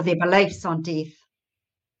or their beliefs on death.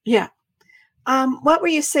 Yeah. What were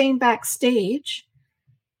you saying backstage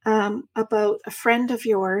about a friend of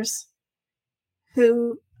yours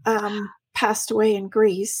who passed away in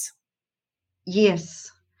Greece?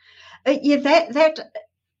 Yes. Yeah,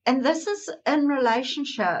 and this is in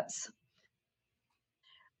relationships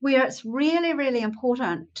where it's really, really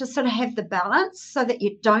important to sort of have the balance so that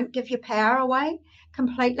you don't give your power away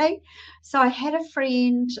completely. So I had a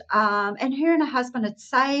friend, and her and her husband had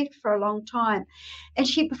saved for a long time. And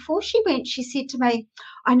before she went, she said to me,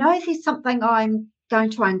 I know there's something I'm going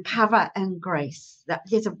to uncover in Greece. That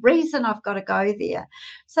there's a reason I've got to go there.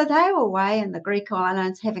 So they were away in the Greek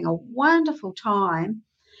islands having a wonderful time.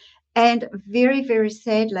 And very, very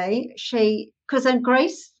sadly, because in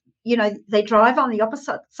Greece, they drive on the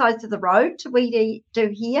opposite sides of the road to we do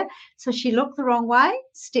here. So she looked the wrong way,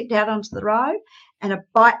 stepped out onto the road, and a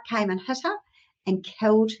bike came and hit her and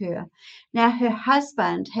killed her. Now, her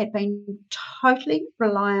husband had been totally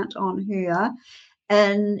reliant on her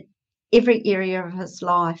in every area of his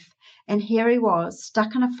life. And here he was,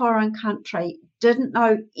 stuck in a foreign country, didn't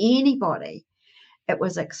know anybody. It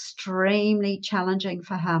was extremely challenging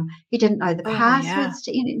for him. He didn't know the Oh, yeah. passwords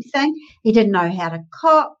to anything. He didn't know how to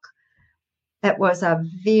cook. It was a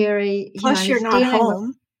very, Plus, he's dealing with You're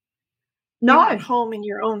not no, home in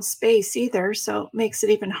your own space either, so it makes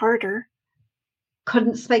it even harder.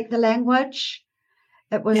 couldn't speak the language.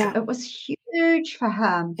 It was Yeah. it was huge for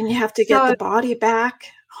him. And you have to get the So body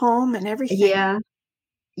back home and everything. yeah,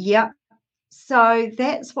 yep. So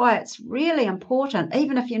that's why it's really important,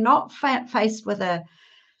 even if you're not faced with a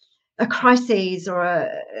crisis or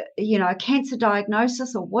a cancer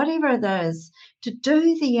diagnosis or whatever it is, to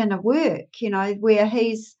do the inner work, where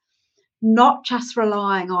he's not just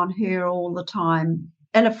relying on her all the time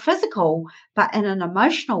in a physical, but in an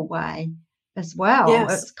emotional way as well.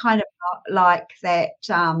 Yes. It's kind of like that,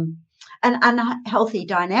 an unhealthy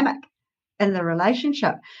dynamic in the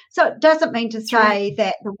relationship. So it doesn't mean to That's right. say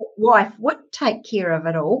that the wife would take care of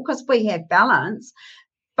it all, because we have balance,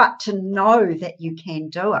 but to know that you can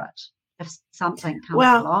do it if something comes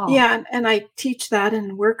Well, along. yeah, and I teach that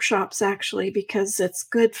in workshops actually because it's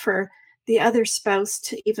good for the other spouse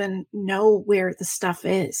to even know where the stuff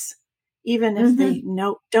is, even if they Hmm.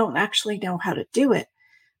 don't actually know how to do it,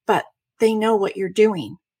 but they know what you're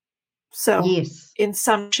doing. So, Yes. in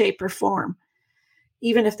some shape or form,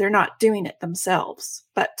 even if they're not doing it themselves,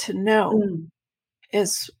 but to know Mm.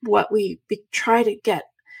 is what we try to get.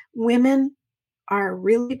 Women are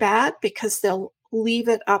really bad because they'll leave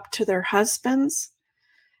it up to their husbands.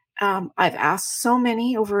 I've asked so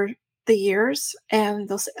many over the years, and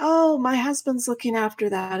they'll say, "Oh, my husband's looking after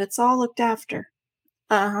that. It's all looked after."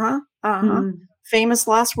 Uh huh. Uh huh. Mm. Famous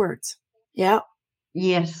last words. Yeah.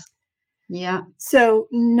 Yes. Yeah. So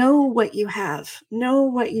know what you have, know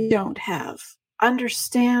what you don't have,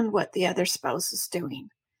 understand what the other spouse is doing.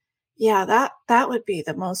 Yeah, that would be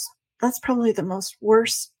the most. That's probably the most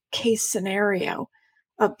worst case scenario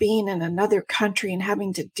of being in another country and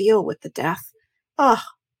having to deal with the death. Oh,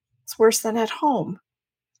 it's worse than at home.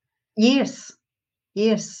 Yes.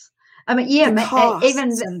 Yes. I mean, yeah, The even costs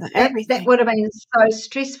and the that everything. would have been so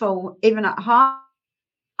stressful even at home,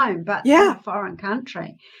 but in Yeah, a foreign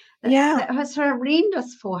country. yeah, That was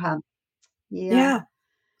horrendous for him. Yeah. yeah.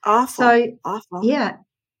 Awful, So, awful. yeah,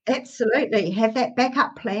 absolutely. Have that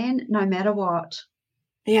backup plan no matter what.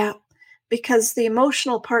 Yeah, because the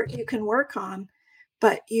emotional part you can work on,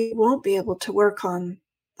 but you won't be able to work on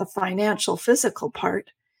the financial, physical part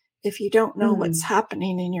if you don't know what's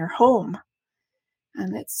happening in your home.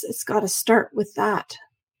 And it's got to start with that,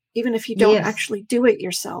 even if you don't Yes. actually do it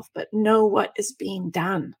yourself, but know what is being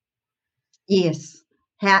done. Yes.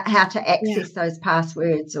 How to Yeah. access those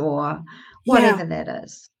passwords or Yeah. whatever that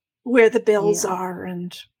is. Where the bills Yeah. are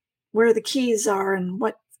and where the keys are and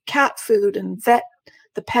what cat food and vet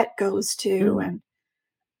the pet goes to Mm. and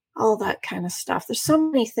all that kind of stuff. There's so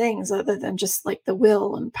many things other than just like the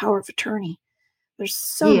will and power of attorney. There's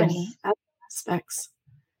so many Yes. other aspects.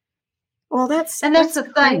 Well, And that's that's the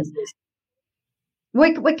thing. crazy.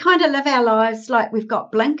 We kind of live our lives like we've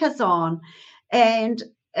got blinkers on. And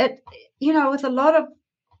it, with a lot of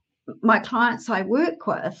my clients I work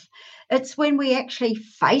with, it's when we actually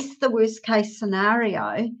face the worst case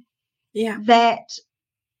scenario Yeah. that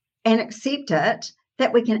and accept it,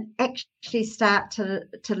 that we can actually start to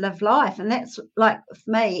live life. And that's like for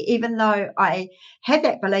me, even though I had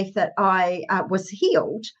that belief that I was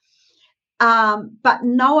healed, but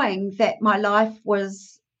knowing that my life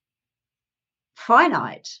was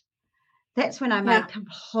finite, that's when I Yeah. made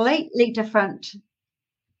completely different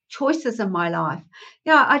choices in my life.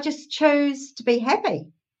 I just chose to be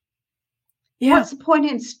happy. Yeah. What's the point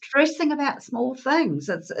in stressing about small things?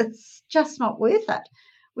 It's just not worth it.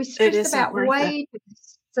 We It stress isn't about worth it. way too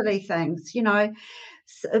silly things.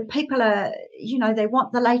 People are, they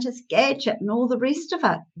want the latest gadget and all the rest of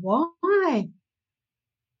it. Why?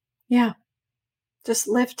 Yeah. Just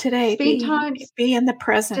live today. Spend time, Be in the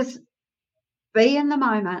present. just be in the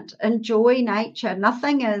moment, enjoy nature.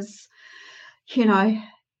 Nothing is, you know,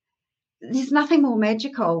 there's nothing more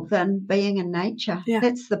magical than being in nature. Yeah.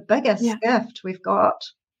 That's the biggest Yeah. gift we've got.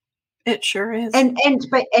 It sure is. And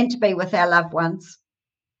to be with our loved ones.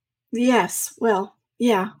 Yes. Well,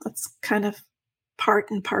 yeah, that's kind of part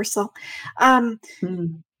and parcel. Um,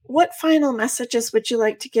 Mm. what final messages would you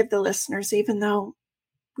like to give the listeners, even though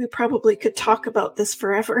we probably could talk about this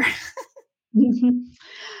forever?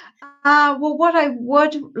 Well, what I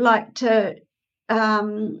would like to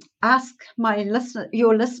ask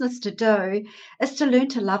your listeners to do is to learn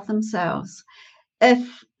to love themselves.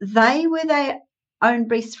 If they were their own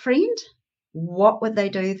best friend, what would they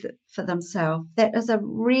do for themselves? That is a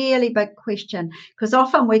really big question, because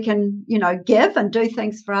often we can, give and do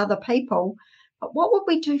things for other people, but what would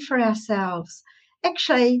we do for ourselves?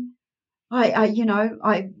 Actually,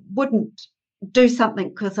 I wouldn't do something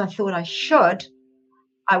because I thought I should.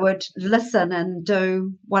 I would listen and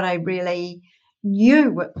do what I really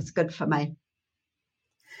knew what was good for me.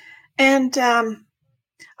 And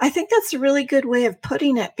I think that's a really good way of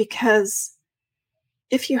putting it, because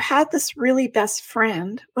if you had this really best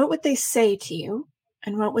friend, what would they say to you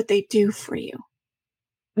and what would they do for you?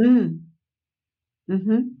 Mm.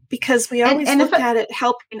 Mm-hmm. Because we And always and if look it at it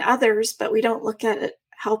helping others, but we don't look at it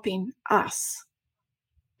helping us.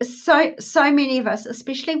 so many of us,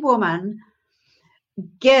 especially women,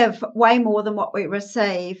 give way more than what we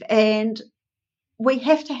receive, and we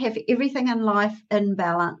have to have everything in life in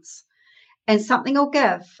balance. And something will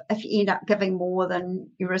give if you end up giving more than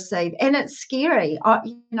you receive, and it's scary.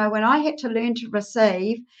 When I had to learn to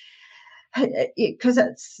receive, because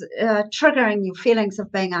it's triggering your feelings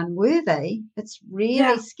of being unworthy, it's really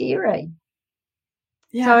Yeah. scary.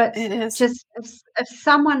 So Yeah, it's it is. just, if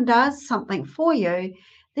someone does something for you,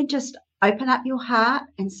 then just open up your heart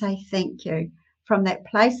and say thank you from that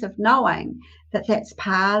place of knowing that that's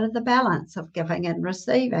part of the balance of giving and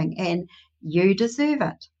receiving, and you deserve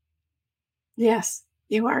it. Yes,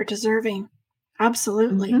 you are deserving.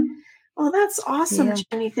 Absolutely. Hmm. Well, that's awesome, Yeah.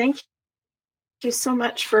 Jenny. Thank you so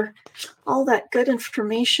much for all that good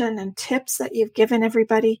information and tips that you've given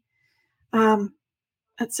everybody. Um,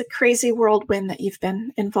 it's a crazy whirlwind that you've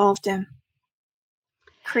been involved in.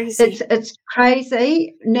 It's Crazy. it's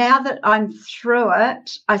crazy. Now that I'm through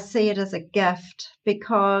it, I see it as a gift,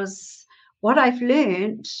 because what I've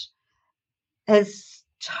learned has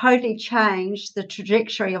totally changed the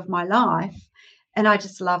trajectory of my life. And I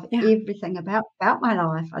just love Yeah. everything about my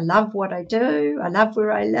life. I love what I do. I love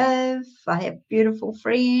where I live. I have beautiful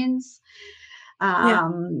friends. Yeah.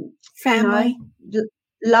 Um, you know, Family. l-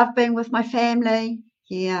 love being with my family.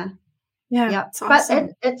 Yeah, Yeah. yeah. It's But awesome.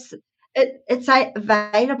 it's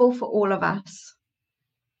available for all of us.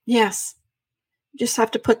 Yes. You just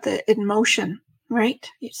have to put the in motion, right?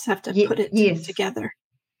 You just have to put it Yes. together.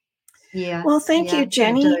 Yeah. Well, thank you, Yeah. You do.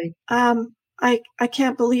 Jenny. I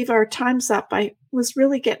can't believe our time's up. I was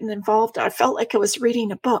really getting involved. I felt like I was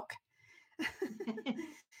reading a book,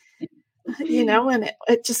 and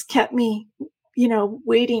it just kept me,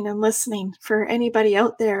 waiting and listening for anybody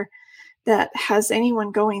out there. that has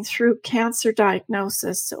anyone going through cancer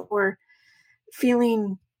diagnosis or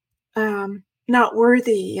feeling not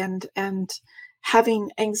worthy and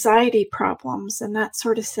having anxiety problems and that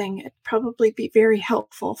sort of thing, it'd probably be very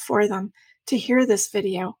helpful for them to hear this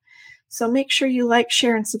video. So make sure you like,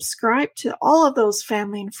 share, and subscribe to all of those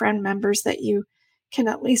family and friend members that you can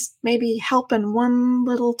at least maybe help in one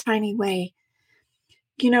little tiny way.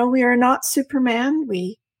 We are not Superman.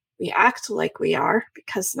 We act like we are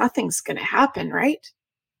because nothing's going to happen, right?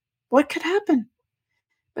 What could happen?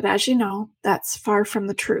 But as you know, that's far from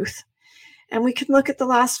the truth. And we can look at the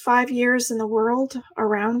last 5 years in the world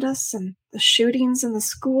around us and the shootings in the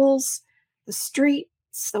schools, the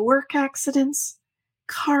streets, the work accidents,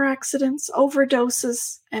 car accidents,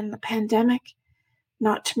 overdoses, and the pandemic,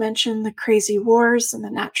 not to mention the crazy wars and the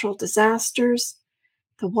natural disasters,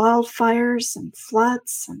 the wildfires and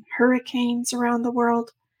floods and hurricanes around the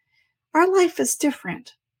world. Our life is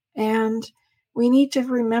different, and we need to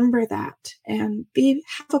remember that and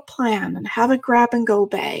have a plan and have a grab and go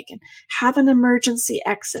bag and have an emergency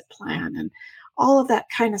exit plan and all of that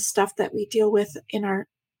kind of stuff that we deal with on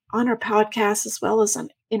our podcast as well as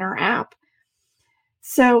in our app.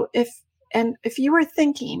 So if you are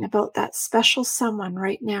thinking about that special someone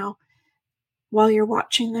right now while you're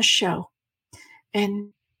watching this show,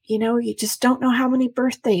 and you just don't know how many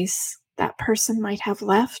birthdays that person might have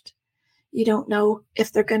left, you don't know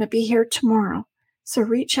if they're going to be here tomorrow. So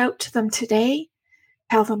reach out to them today.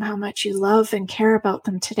 Tell them how much you love and care about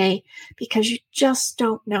them today, because you just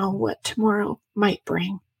don't know what tomorrow might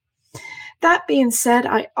bring. That being said,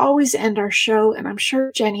 I always end our show, and I'm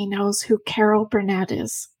sure Jenny knows who Carol Burnett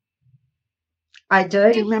is. I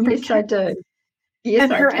do. Do you remember? Yes, I do. Yes,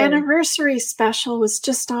 and her I do. anniversary special was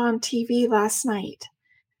just on TV last night.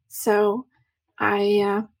 So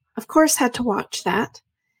I, of course, had to watch that.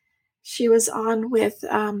 She was on with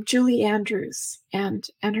Julie Andrews and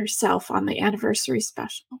herself on the anniversary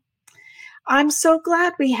special. I'm so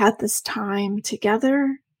glad we had this time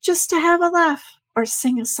together just to have a laugh or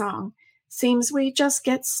sing a song. Seems we just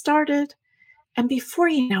get started. And before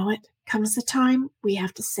you know it, comes the time we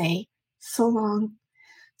have to say so long.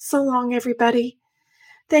 So long, everybody.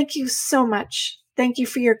 Thank you so much. Thank you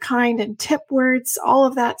for your kind and tip words, all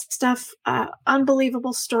of that stuff.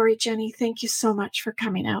 Unbelievable story, Jenny. Thank you so much for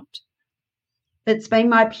coming out. It's been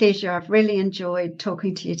my pleasure. I've really enjoyed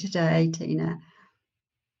talking to you today, Tina.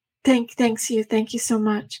 Thanks you. Thank you so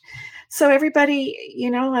much. So everybody,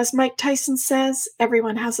 as Mike Tyson says,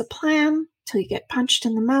 everyone has a plan till you get punched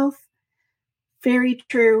in the mouth. Very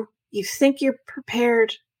true. You think you're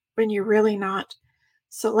prepared when you're really not.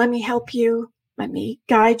 So let me help you. Let me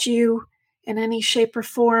guide you in any shape or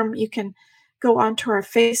form. You can go onto our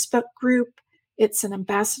Facebook group. It's an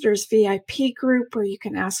Ambassadors VIP group where you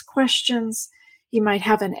can ask questions. You might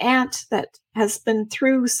have an aunt that has been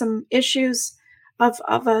through some issues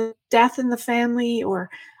of a death in the family or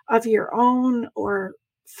of your own or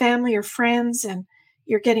family or friends, and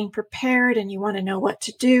you're getting prepared and you want to know what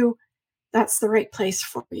to do. That's the right place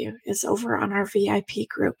for you, is over on our VIP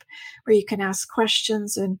group where you can ask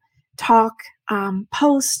questions and talk,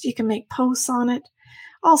 post. You can make posts on it,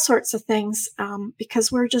 all sorts of things,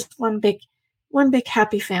 because we're just one big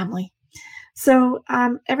happy family. So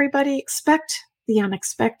everybody, expect the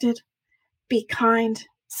unexpected. Be kind.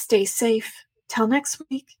 Stay safe. Till next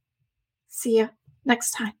week. See you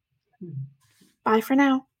next time. Bye for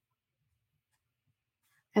now.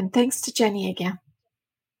 And thanks to Jenny again.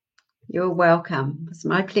 You're welcome. It's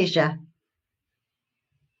my pleasure.